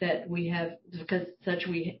 that because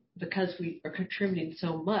we are contributing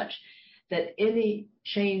so much, that any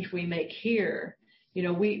change we make here,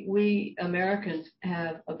 we Americans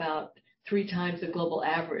have about 3 times the global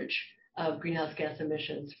average of greenhouse gas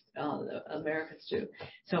emissions. Americans do.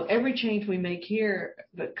 So every change we make here,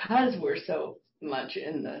 because we're so much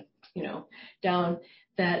in the, down,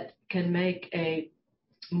 that can make a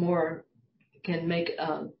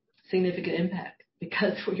significant impact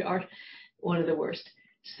because we are one of the worst.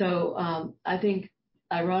 So I think,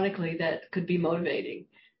 ironically, that could be motivating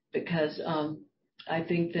because I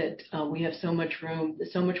think that we have so much room,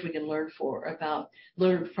 so much we can learn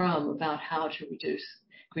from about how to reduce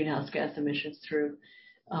greenhouse gas emissions through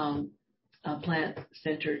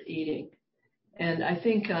plant-centered eating. And I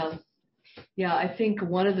think, I think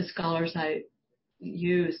one of the scholars I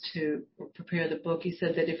used to prepare the book, he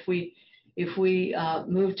said that if we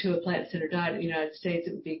move to a plant-centered diet in the United States,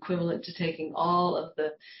 it would be equivalent to taking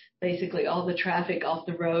basically all the traffic off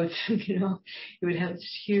the roads. It would have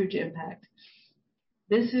this huge impact.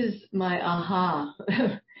 This is my aha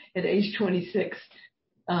at age 26.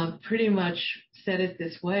 Pretty much said it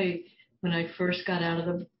this way when I first got out of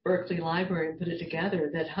the Berkeley Library and put it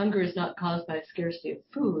together, that hunger is not caused by a scarcity of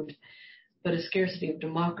food, but a scarcity of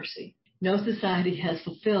democracy. No society has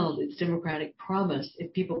fulfilled its democratic promise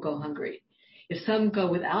if people go hungry. If some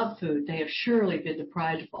go without food, they have surely been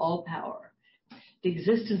deprived of all power. The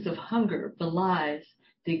existence of hunger belies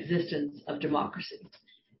the existence of democracy.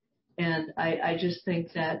 And I just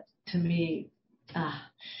think that, to me,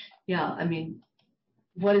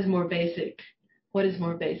 what is more basic? What is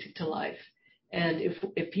more basic to life? And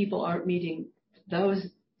if people aren't meeting those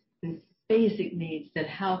basic needs, then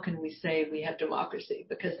how can we say we have democracy?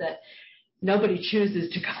 Because that nobody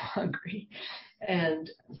chooses to go hungry. And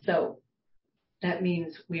so that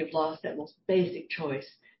means we have lost that most basic choice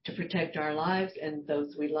to protect our lives and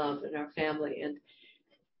those we love and our family. And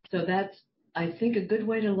so that's, I think, a good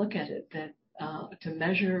way to look at it, that to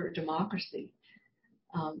measure democracy.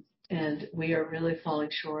 And we are really falling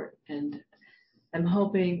short. And I'm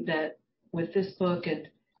hoping that with this book, and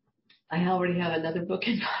I already have another book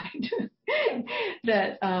in mind,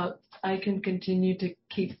 that I can continue to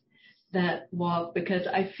keep that walk, because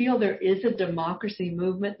I feel there is a democracy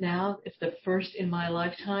movement now. It's the first in my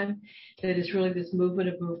lifetime that is really this movement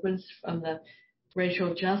of movements, from the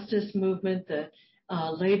racial justice movement, the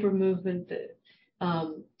labor movement, the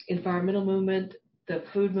environmental movement, the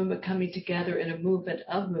food movement, coming together in a movement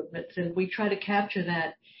of movements. And we try to capture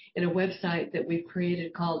that in a website that we've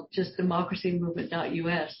created called just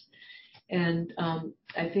democracymovement.us. And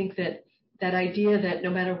I think that idea that no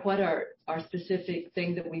matter what our specific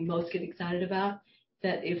thing that we most get excited about,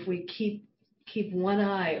 that if we keep one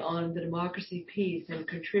eye on the democracy piece and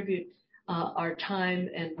contribute our time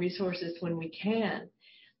and resources when we can,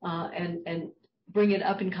 and bring it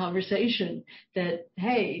up in conversation, that,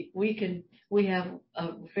 hey, we have a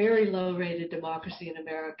very low rated democracy in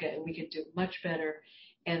America and we can do much better,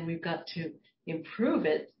 and we've got to improve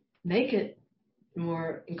it, make it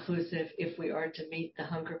more inclusive if we are to meet the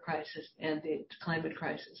hunger crisis and the climate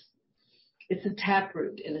crisis. It's a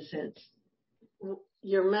taproot, in a sense.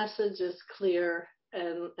 Your message is clear,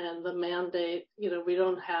 and the mandate, we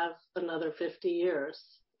don't have another 50 years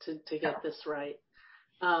to get this right.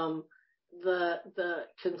 The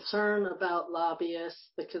concern about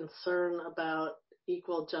lobbyists, the concern about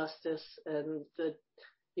equal justice, and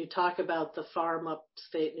you talk about the farm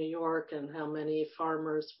upstate New York and how many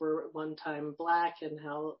farmers were at one time Black and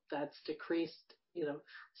how that's decreased,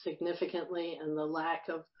 significantly, and the lack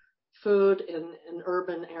of food in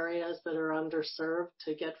urban areas that are underserved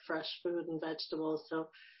to get fresh food and vegetables. So,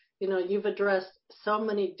 you've addressed so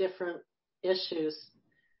many different issues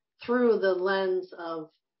through the lens of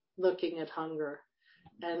looking at hunger.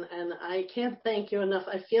 And I can't thank you enough.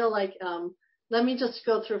 I feel like, let me just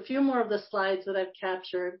go through a few more of the slides that I've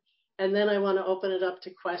captured, and then I want to open it up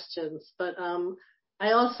to questions. But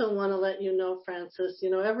I also want to let you know, Frances,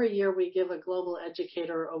 every year we give a Global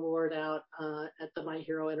Educator Award out at the My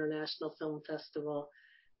Hero International Film Festival.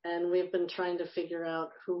 And we've been trying to figure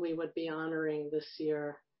out who we would be honoring this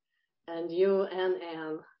year. And you and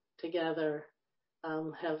Anne together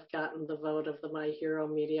have gotten the vote of the My Hero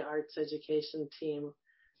Media Arts Education team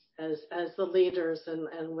as the leaders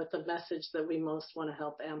and with the message that we most want to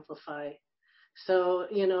help amplify. So,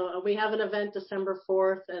 we have an event December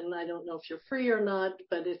 4th, and I don't know if you're free or not,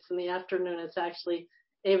 but it's in the afternoon. It's actually,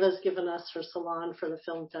 Ava's given us her Salon for the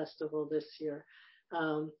film festival this year.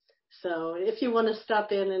 So if you want to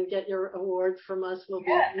stop in and get your award from us, we'll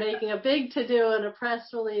be making a big to-do and a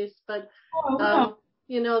press release. But,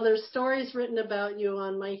 there's stories written about you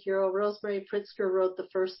on My Hero. Rosemary Pritzker wrote the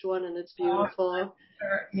first one, and it's beautiful.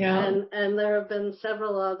 Yeah. And there have been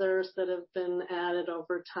several others that have been added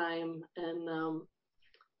over time. And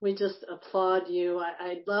we just applaud you.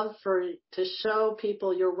 I'd love to show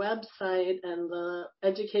people your website and the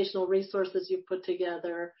educational resources you've put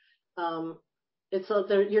together.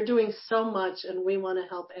 You're doing so much, and we want to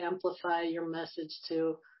help amplify your message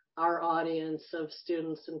to our audience of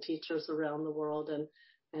students and teachers around the world. And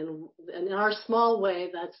in our small way,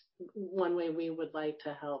 that's one way we would like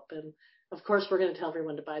to help. And of course, we're going to tell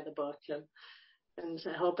everyone to buy the book, and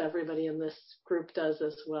I hope everybody in this group does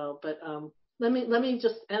as well. But let me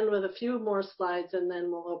just end with a few more slides, and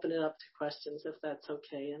then we'll open it up to questions if that's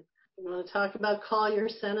okay. And you want to talk about Call Your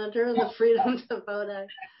Senator and the Freedom to Vote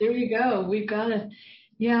Act? There you go. We've got it.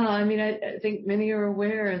 Yeah, I mean, I think many are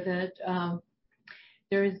aware that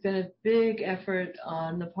there has been a big effort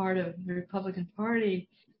on the part of the Republican Party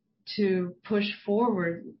to push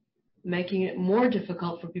forward, making it more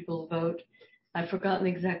difficult for people to vote. I've forgotten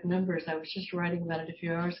the exact numbers. I was just writing about it a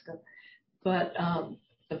few hours ago. But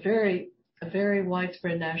a very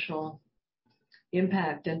widespread national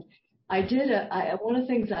impact. And I did one of the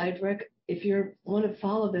things if you want to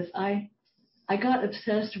follow this, I got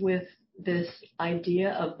obsessed with this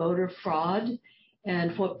idea of voter fraud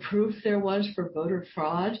and what proof there was for voter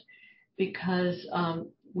fraud, because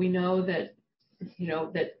we know that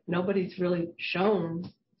nobody's really shown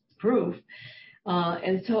proof.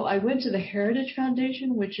 And so I went to the Heritage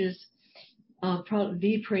Foundation, which is probably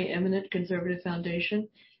the preeminent conservative foundation,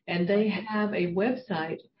 and they have a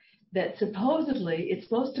website that supposedly it's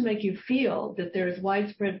supposed to make you feel that there is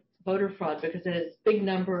widespread voter fraud, because it has a big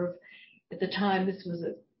number of, at the time, this was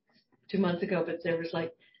 2 months ago, but there was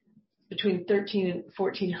like between 13 and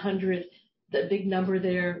 1,400, the big number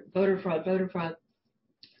there, voter fraud.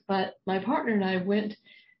 But my partner and I went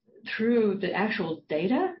through the actual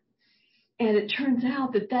data, and it turns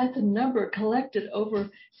out that that's a number collected over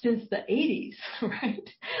since the 80s, right?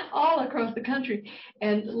 All across the country,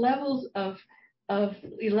 and levels of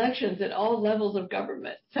elections at all levels of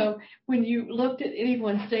government. So when you looked at any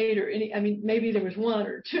one state or maybe there was one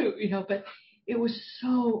or two, but it was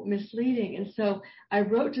so misleading. And so I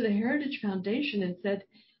wrote to the Heritage Foundation and said,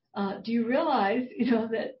 do you realize,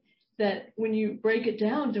 that when you break it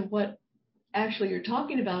down to what actually you're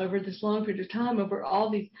talking about over this long period of time, over all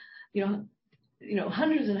these,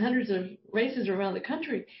 hundreds and hundreds of races around the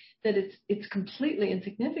country, that it's completely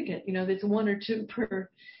insignificant. There's one or two per,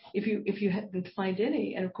 if you happen to find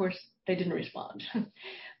any. And of course, they didn't respond.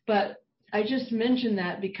 But I just mentioned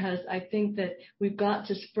that because I think that we've got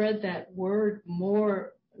to spread that word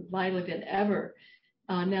more widely than ever.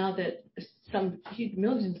 Now that some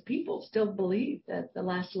millions of people still believe that the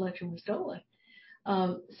last election was stolen.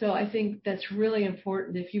 So I think that's really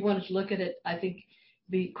important. If you wanted to look at it, I think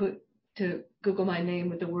be quick to Google my name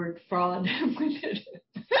with the word fraud with it.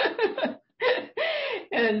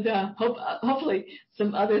 And hopefully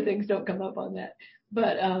some other things don't come up on that.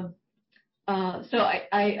 But so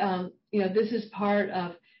I this is part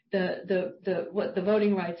of the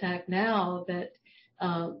Voting Rights Act now that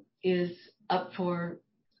is up for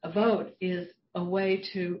a vote, is a way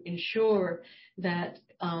to ensure that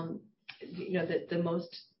that the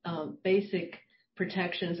most basic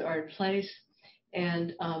protections are in place,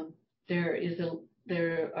 and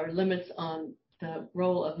there are limits on the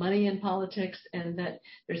role of money in politics, and that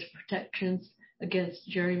there's protections against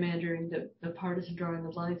gerrymandering, the partisan drawing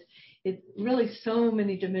of lines. It's really so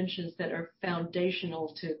many dimensions that are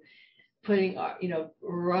foundational to putting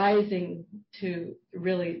rising to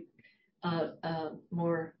really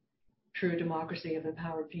more true democracy of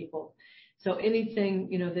empowered people. So anything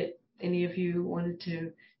that any of you wanted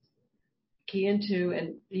to key into,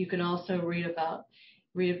 and you can also read about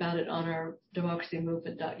it on our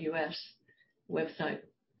democracymovement.us website.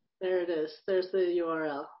 There it is. There's the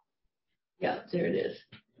URL. Yeah, there it is.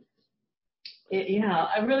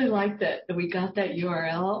 I really like that we got that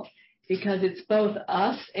URL, because it's both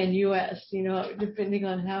us and US, depending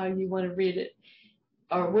on how you want to read it.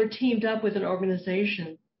 Or we're teamed up with an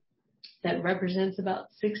organization that represents about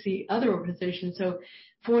 60 other organizations. So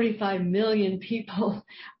 45 million people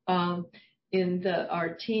in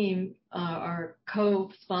our team. Our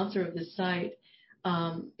co-sponsor of this site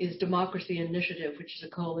is Democracy Initiative, which is a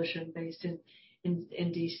coalition based in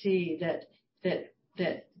DC that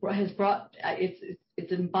has brought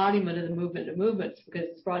it's embodiment of the movement of movements, because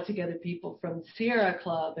it's brought together people from Sierra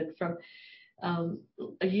Club and from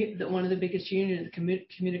one of the biggest unions,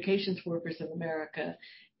 Communications Workers of America,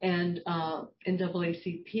 and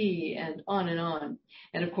NAACP, and on,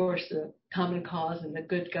 and of course the Common Cause and the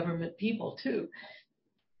Good Government people too.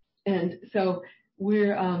 And so we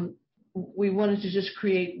wanted to just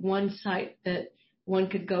create one site that one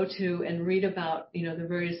could go to and read about the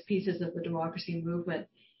various pieces of the democracy movement.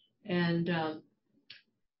 And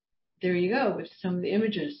there you go with some of the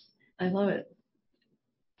images. I love it.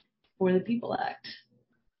 For the People Act.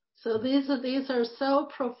 So these are so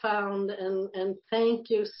profound, and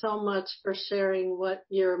thank you so much for sharing what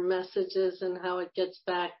your message is and how it gets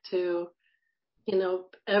back to,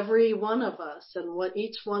 every one of us and what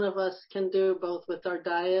each one of us can do both with our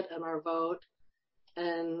diet and our vote.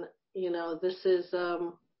 And, this is,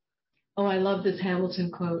 Oh, I love this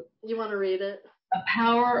Hamilton quote. You want to read it? A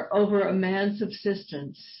power over a man's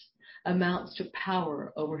subsistence amounts to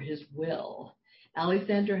power over his will.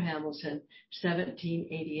 Alexander Hamilton,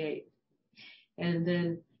 1788. And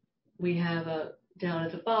then we have down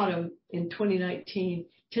at the bottom, in 2019,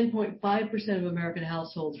 10.5% of American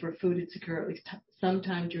households were food insecure at least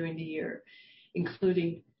sometime during the year,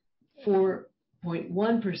 including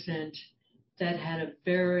 4.1% that had a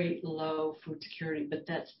very low food security, but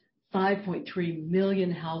that's 5.3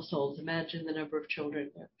 million households. Imagine the number of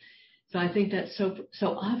children there. So I think that's so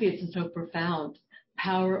obvious and so profound.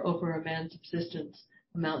 Power over a man's subsistence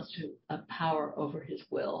amounts to a power over his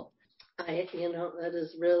will. That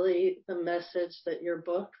is really the message that your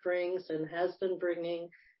book brings and has been bringing,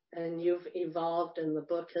 and you've evolved and the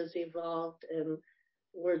book has evolved, and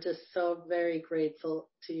we're just so very grateful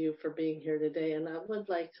to you for being here today. And I would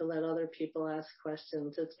like to let other people ask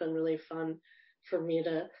questions. It's been really fun for me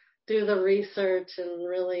to do the research and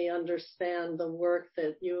really understand the work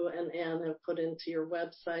that you and Anne have put into your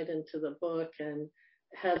website, into the book. And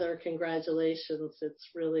Heather, congratulations. It's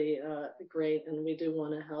really great, and we do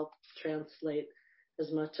want to help translate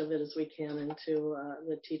as much of it as we can into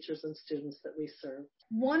the teachers and students that we serve.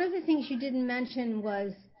 One of the things you didn't mention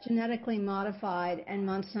was genetically modified and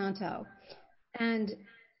Monsanto. And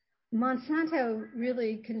Monsanto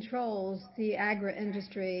really controls the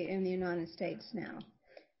agri-industry in the United States now,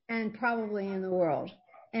 and probably in the world.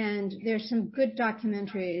 And there's some good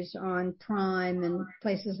documentaries on Prime and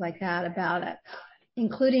places like that about it,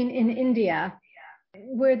 including in India,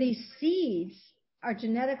 where these seeds are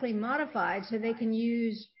genetically modified so they can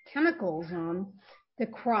use chemicals on the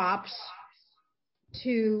crops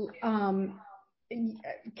to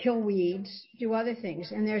kill weeds, do other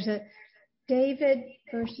things. And there's a David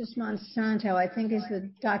versus Monsanto, I think is the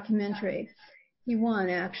documentary. He won,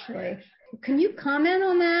 actually. Can you comment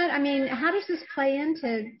on that? I mean, how does this play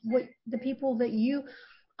into what the people that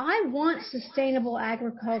I want sustainable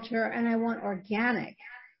agriculture and I want organic.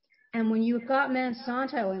 And when you've got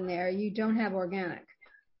Monsanto in there, you don't have organic.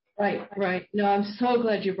 Right. No, I'm so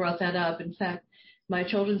glad you brought that up. In fact, my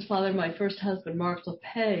children's father, my first husband, Mark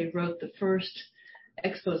Lappe, wrote the first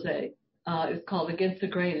expose. It's called Against the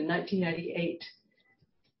Grain in 1998.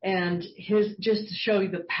 And just to show you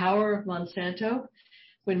the power of Monsanto,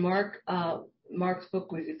 when Mark's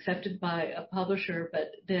book was accepted by a publisher,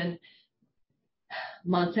 but then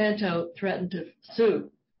Monsanto threatened to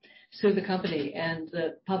sue the company, and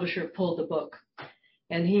the publisher pulled the book.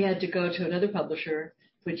 And he had to go to another publisher,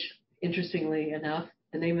 which, interestingly enough,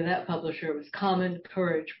 the name of that publisher was Common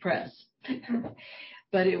Courage Press.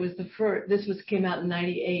 But it was came out in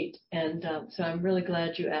 98, and so I'm really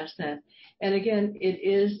glad you asked that. And again, it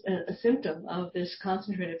is a symptom of this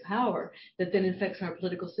concentrated power that then affects our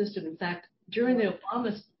political system. In fact, during the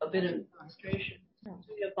Obama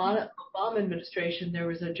administration, there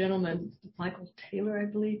was a gentleman, Michael Taylor, I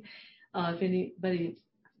believe, if anybody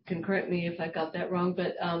can correct me if I got that wrong,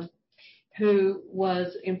 but who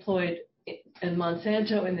was employed in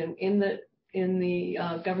Monsanto and then in the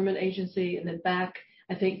government agency, and then back,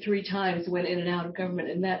 I think 3 times, went in and out of government.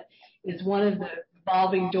 And that is one of the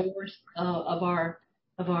revolving doors of our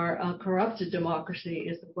corrupted democracy,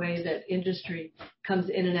 is the way that industry comes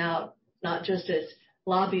in and out, not just as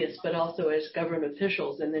lobbyists, but also as government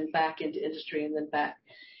officials, and then back into industry and then back.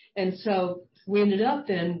 And so we ended up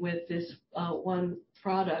then with this one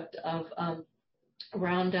product of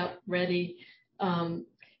Roundup Ready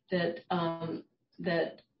that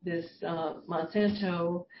this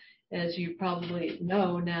Monsanto, as you probably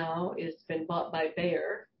know now, has been bought by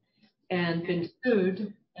Bayer and been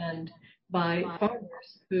sued and by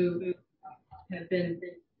farmers who have been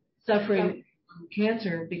suffering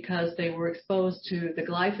cancer because they were exposed to the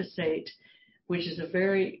glyphosate, which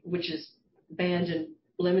is banned and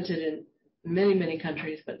limited in many, many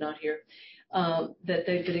countries, but not here. That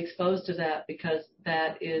they've been exposed to that because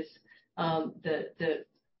that is the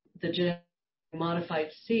genetically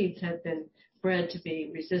modified seeds have been bred to be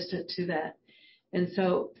resistant to that. And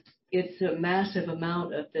so it's a massive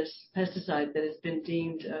amount of this pesticide that has been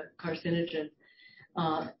deemed carcinogen,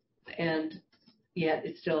 and yet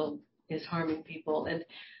it still is harming people. And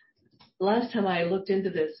last time I looked into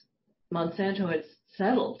this, Monsanto had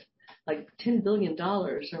settled like $10 billion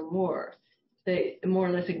or more. They more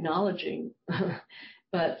or less acknowledging,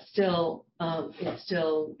 but still, it's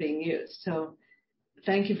still being used. So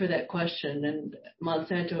thank you for that question. And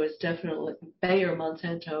Monsanto is definitely, Bayer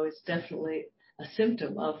Monsanto is definitely a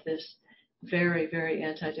symptom of this very, very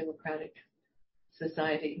anti-democratic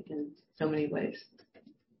society in so many ways.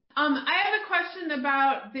 I have a question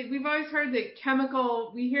about that. We've always heard that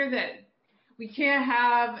we hear that we can't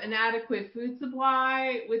have an adequate food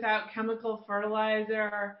supply without chemical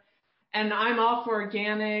fertilizer. And I'm all for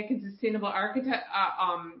organic and sustainable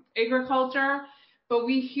agriculture. But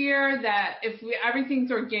we hear that if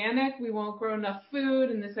everything's organic, we won't grow enough food.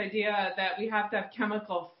 And this idea that we have to have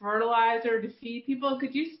chemical fertilizer to feed people.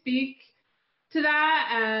 Could you speak to that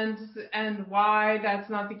and why that's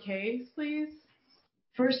not the case, please?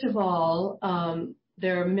 First of all,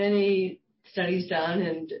 there are many studies done,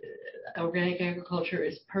 and organic agriculture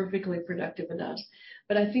is perfectly productive enough.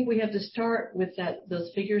 But I think we have to start with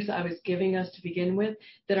those figures I was giving us to begin with,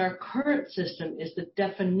 that our current system is the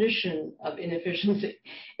definition of inefficiency.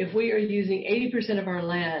 If we are using 80% of our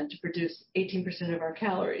land to produce 18% of our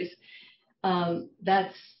calories,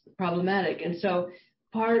 that's problematic. And so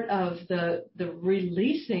part of the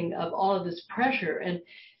releasing of all of this pressure and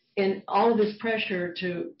all of this pressure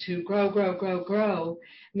to grow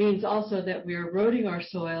means also that we're eroding our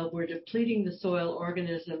soil. We're depleting the soil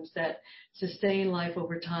organisms that sustain life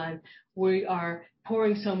over time. We are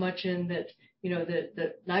pouring so much in that,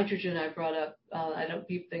 the nitrogen I brought up, I don't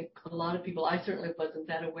think a lot of people, I certainly wasn't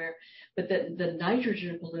that aware, but that the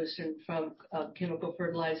nitrogen pollution from chemical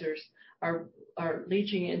fertilizers are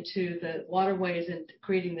leaching into the waterways and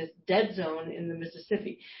creating this dead zone in the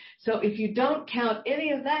Mississippi. So if you don't count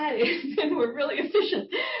any of that, then we're really efficient.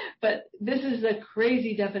 But this is a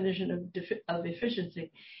crazy definition of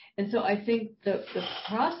efficiency. And so I think the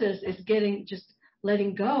process is just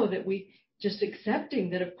letting go, that we just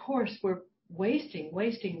accepting that, of course, we're wasting.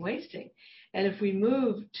 And if we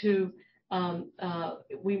move to, on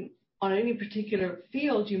any particular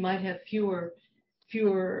field, you might have fewer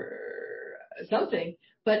something,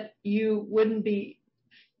 but you wouldn't be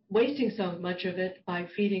wasting so much of it by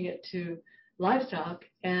feeding it to livestock,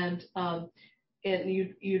 and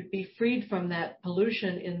you'd be freed from that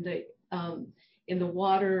pollution in the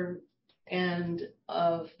water and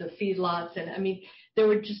of the feedlots. And I mean, there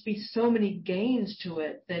would just be so many gains to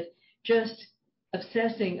it that just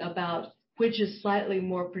obsessing about which is slightly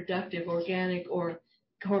more productive, organic or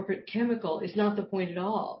corporate chemical, is not the point at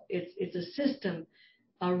all. It's a system,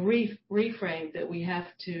 a reframe that we have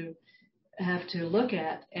to look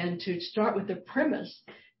at, and to start with the premise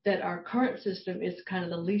that our current system is kind of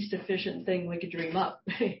the least efficient thing we could dream up.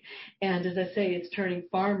 And as I say, it's turning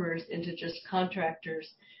farmers into just contractors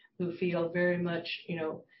who feel very much,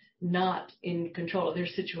 not in control of their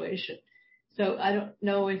situation. So I don't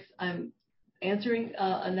know if I'm answering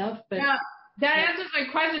enough, but yeah, that answers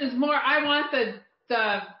my question. Is more, I want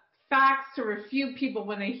the facts to refute people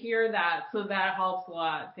when I hear that, so that helps a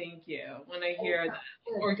lot. Thank you. When I hear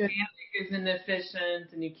that organic is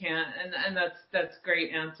inefficient and you can't, and that's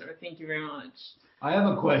great answer. Thank you very much. I have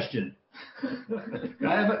a question. Can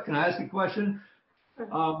I ask a question?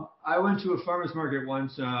 I went to a farmer's market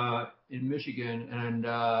once in Michigan, and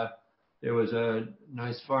there was a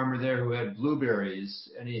nice farmer there who had blueberries,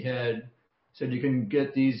 and he said you can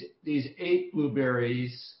get these 8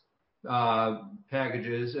 blueberries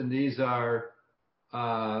packages, and these are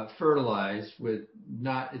fertilized with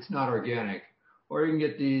it's not organic, or you can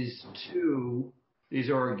get these 2, these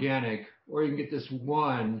are organic, or you can get this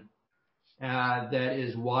one that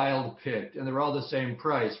is wild picked, and they're all the same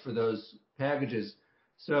price for those packages.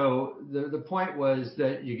 So the point was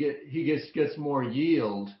that he gets more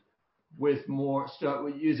yield with more stuff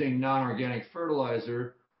using non-organic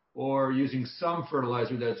fertilizer, or using some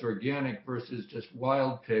fertilizer that's organic versus just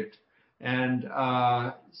wild picked. And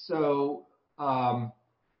so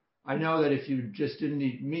I know that if you just didn't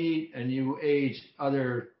eat meat and you ate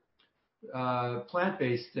other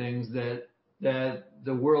plant-based things, that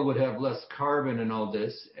the world would have less carbon in all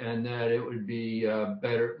this, and that it would be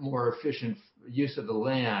better, more efficient use of the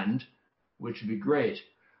land, which would be great.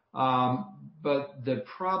 But the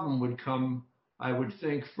problem would come, I would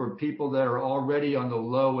think, for people that are already on the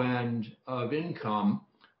low end of income,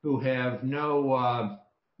 who have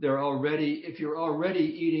if you're already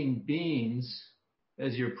eating beans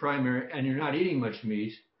as your primary, and you're not eating much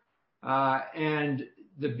meat, and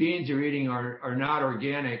the beans you're eating are not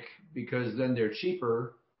organic because then they're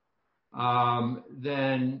cheaper,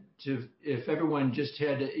 then if everyone just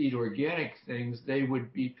had to eat organic things, they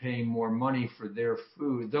would be paying more money for their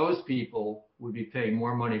food. Those people would be paying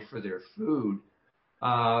more money for their food.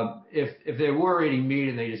 If they were eating meat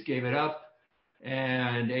and they just gave it up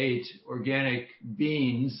and ate organic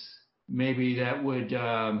beans, maybe that would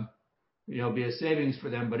be a savings for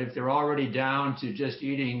them. But if they're already down to just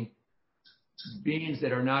eating beans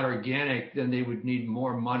that are not organic, then they would need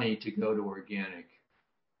more money to go to organic.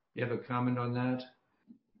 You have a comment on that?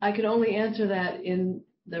 I can only answer that in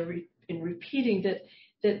repeating that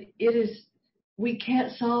it is, we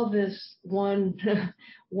can't solve this one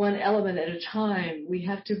element at a time. We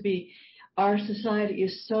have to be, our society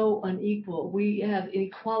is so unequal. We have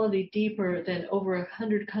inequality deeper than over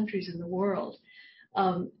 100 countries in the world.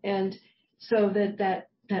 And so that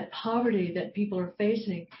poverty that people are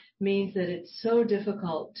facing means that it's so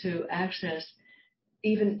difficult to access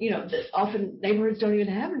even, that often neighborhoods don't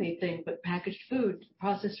even have anything but packaged food,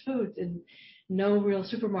 processed foods, and no real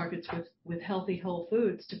supermarkets with healthy whole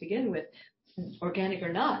foods to begin with, organic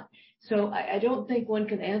or not. So I don't think one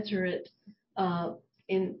can answer it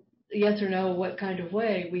in yes or no, what kind of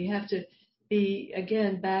way. We have to be,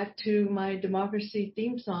 again, back to my democracy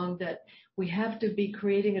theme song, that we have to be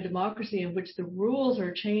creating a democracy in which the rules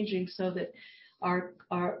are changing so that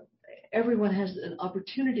everyone has an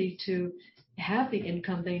opportunity to have the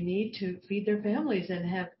income they need to feed their families and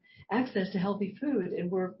have access to healthy food.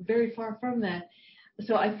 And we're very far from that.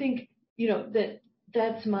 So I think,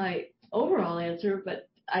 that's my overall answer, but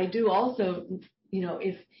I do also,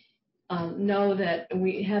 know that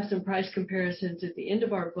we have some price comparisons at the end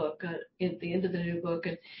of our book, at the end of the new book,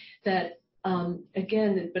 and that,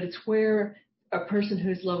 again, but it's where a person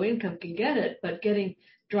who's low income can get it, but getting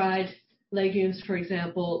dried legumes, for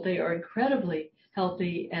example, they are incredibly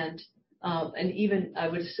healthy, and even,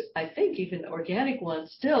 I think even organic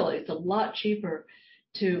ones, still, it's a lot cheaper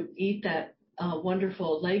to eat that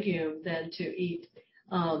wonderful legume than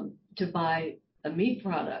to buy a meat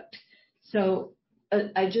product. So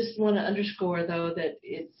I just want to underscore, though, that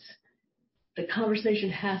the conversation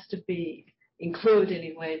has to include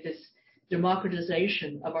anyway this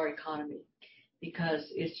democratization of our economy, because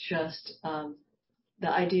it's just the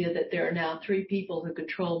idea that there are now 3 people who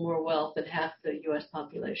control more wealth than half the U.S.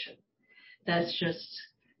 population. That's just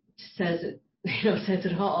says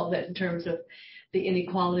it all, that in terms of the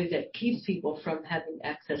inequality that keeps people from having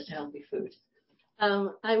access to healthy food.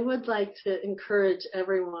 I would like to encourage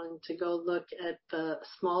everyone to go look at the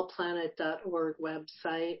smallplanet.org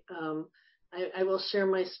website. I will share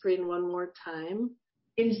my screen one more time.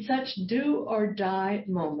 In such do or die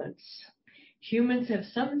moments, humans have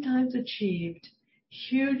sometimes achieved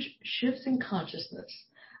huge shifts in consciousness,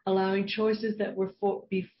 allowing choices that were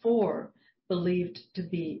before believed to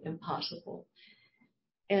be impossible.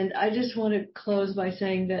 And I just want to close by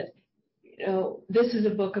saying that, this is a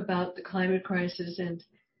book about the climate crisis, and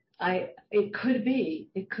it could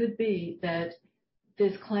be that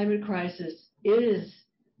this climate crisis is,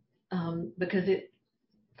 because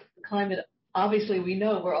climate, obviously we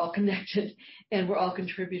know we're all connected and we're all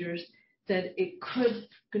contributors, that it could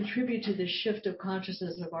contribute to the shift of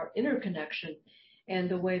consciousness of our interconnection and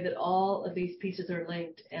the way that all of these pieces are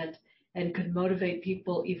linked, and could motivate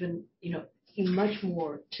people even, much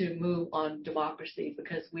more to move on democracy,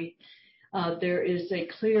 because there is a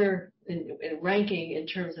clear ranking in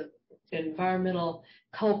terms of environmental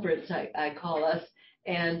culprits, I call us,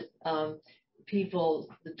 and the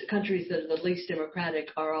countries that are the least democratic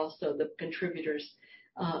are also the contributors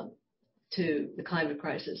to the climate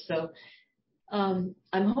crisis. So I'm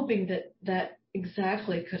hoping that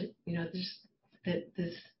exactly could, that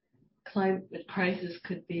this climate crisis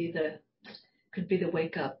could be the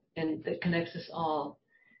wake up, and that connects us all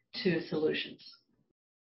to solutions.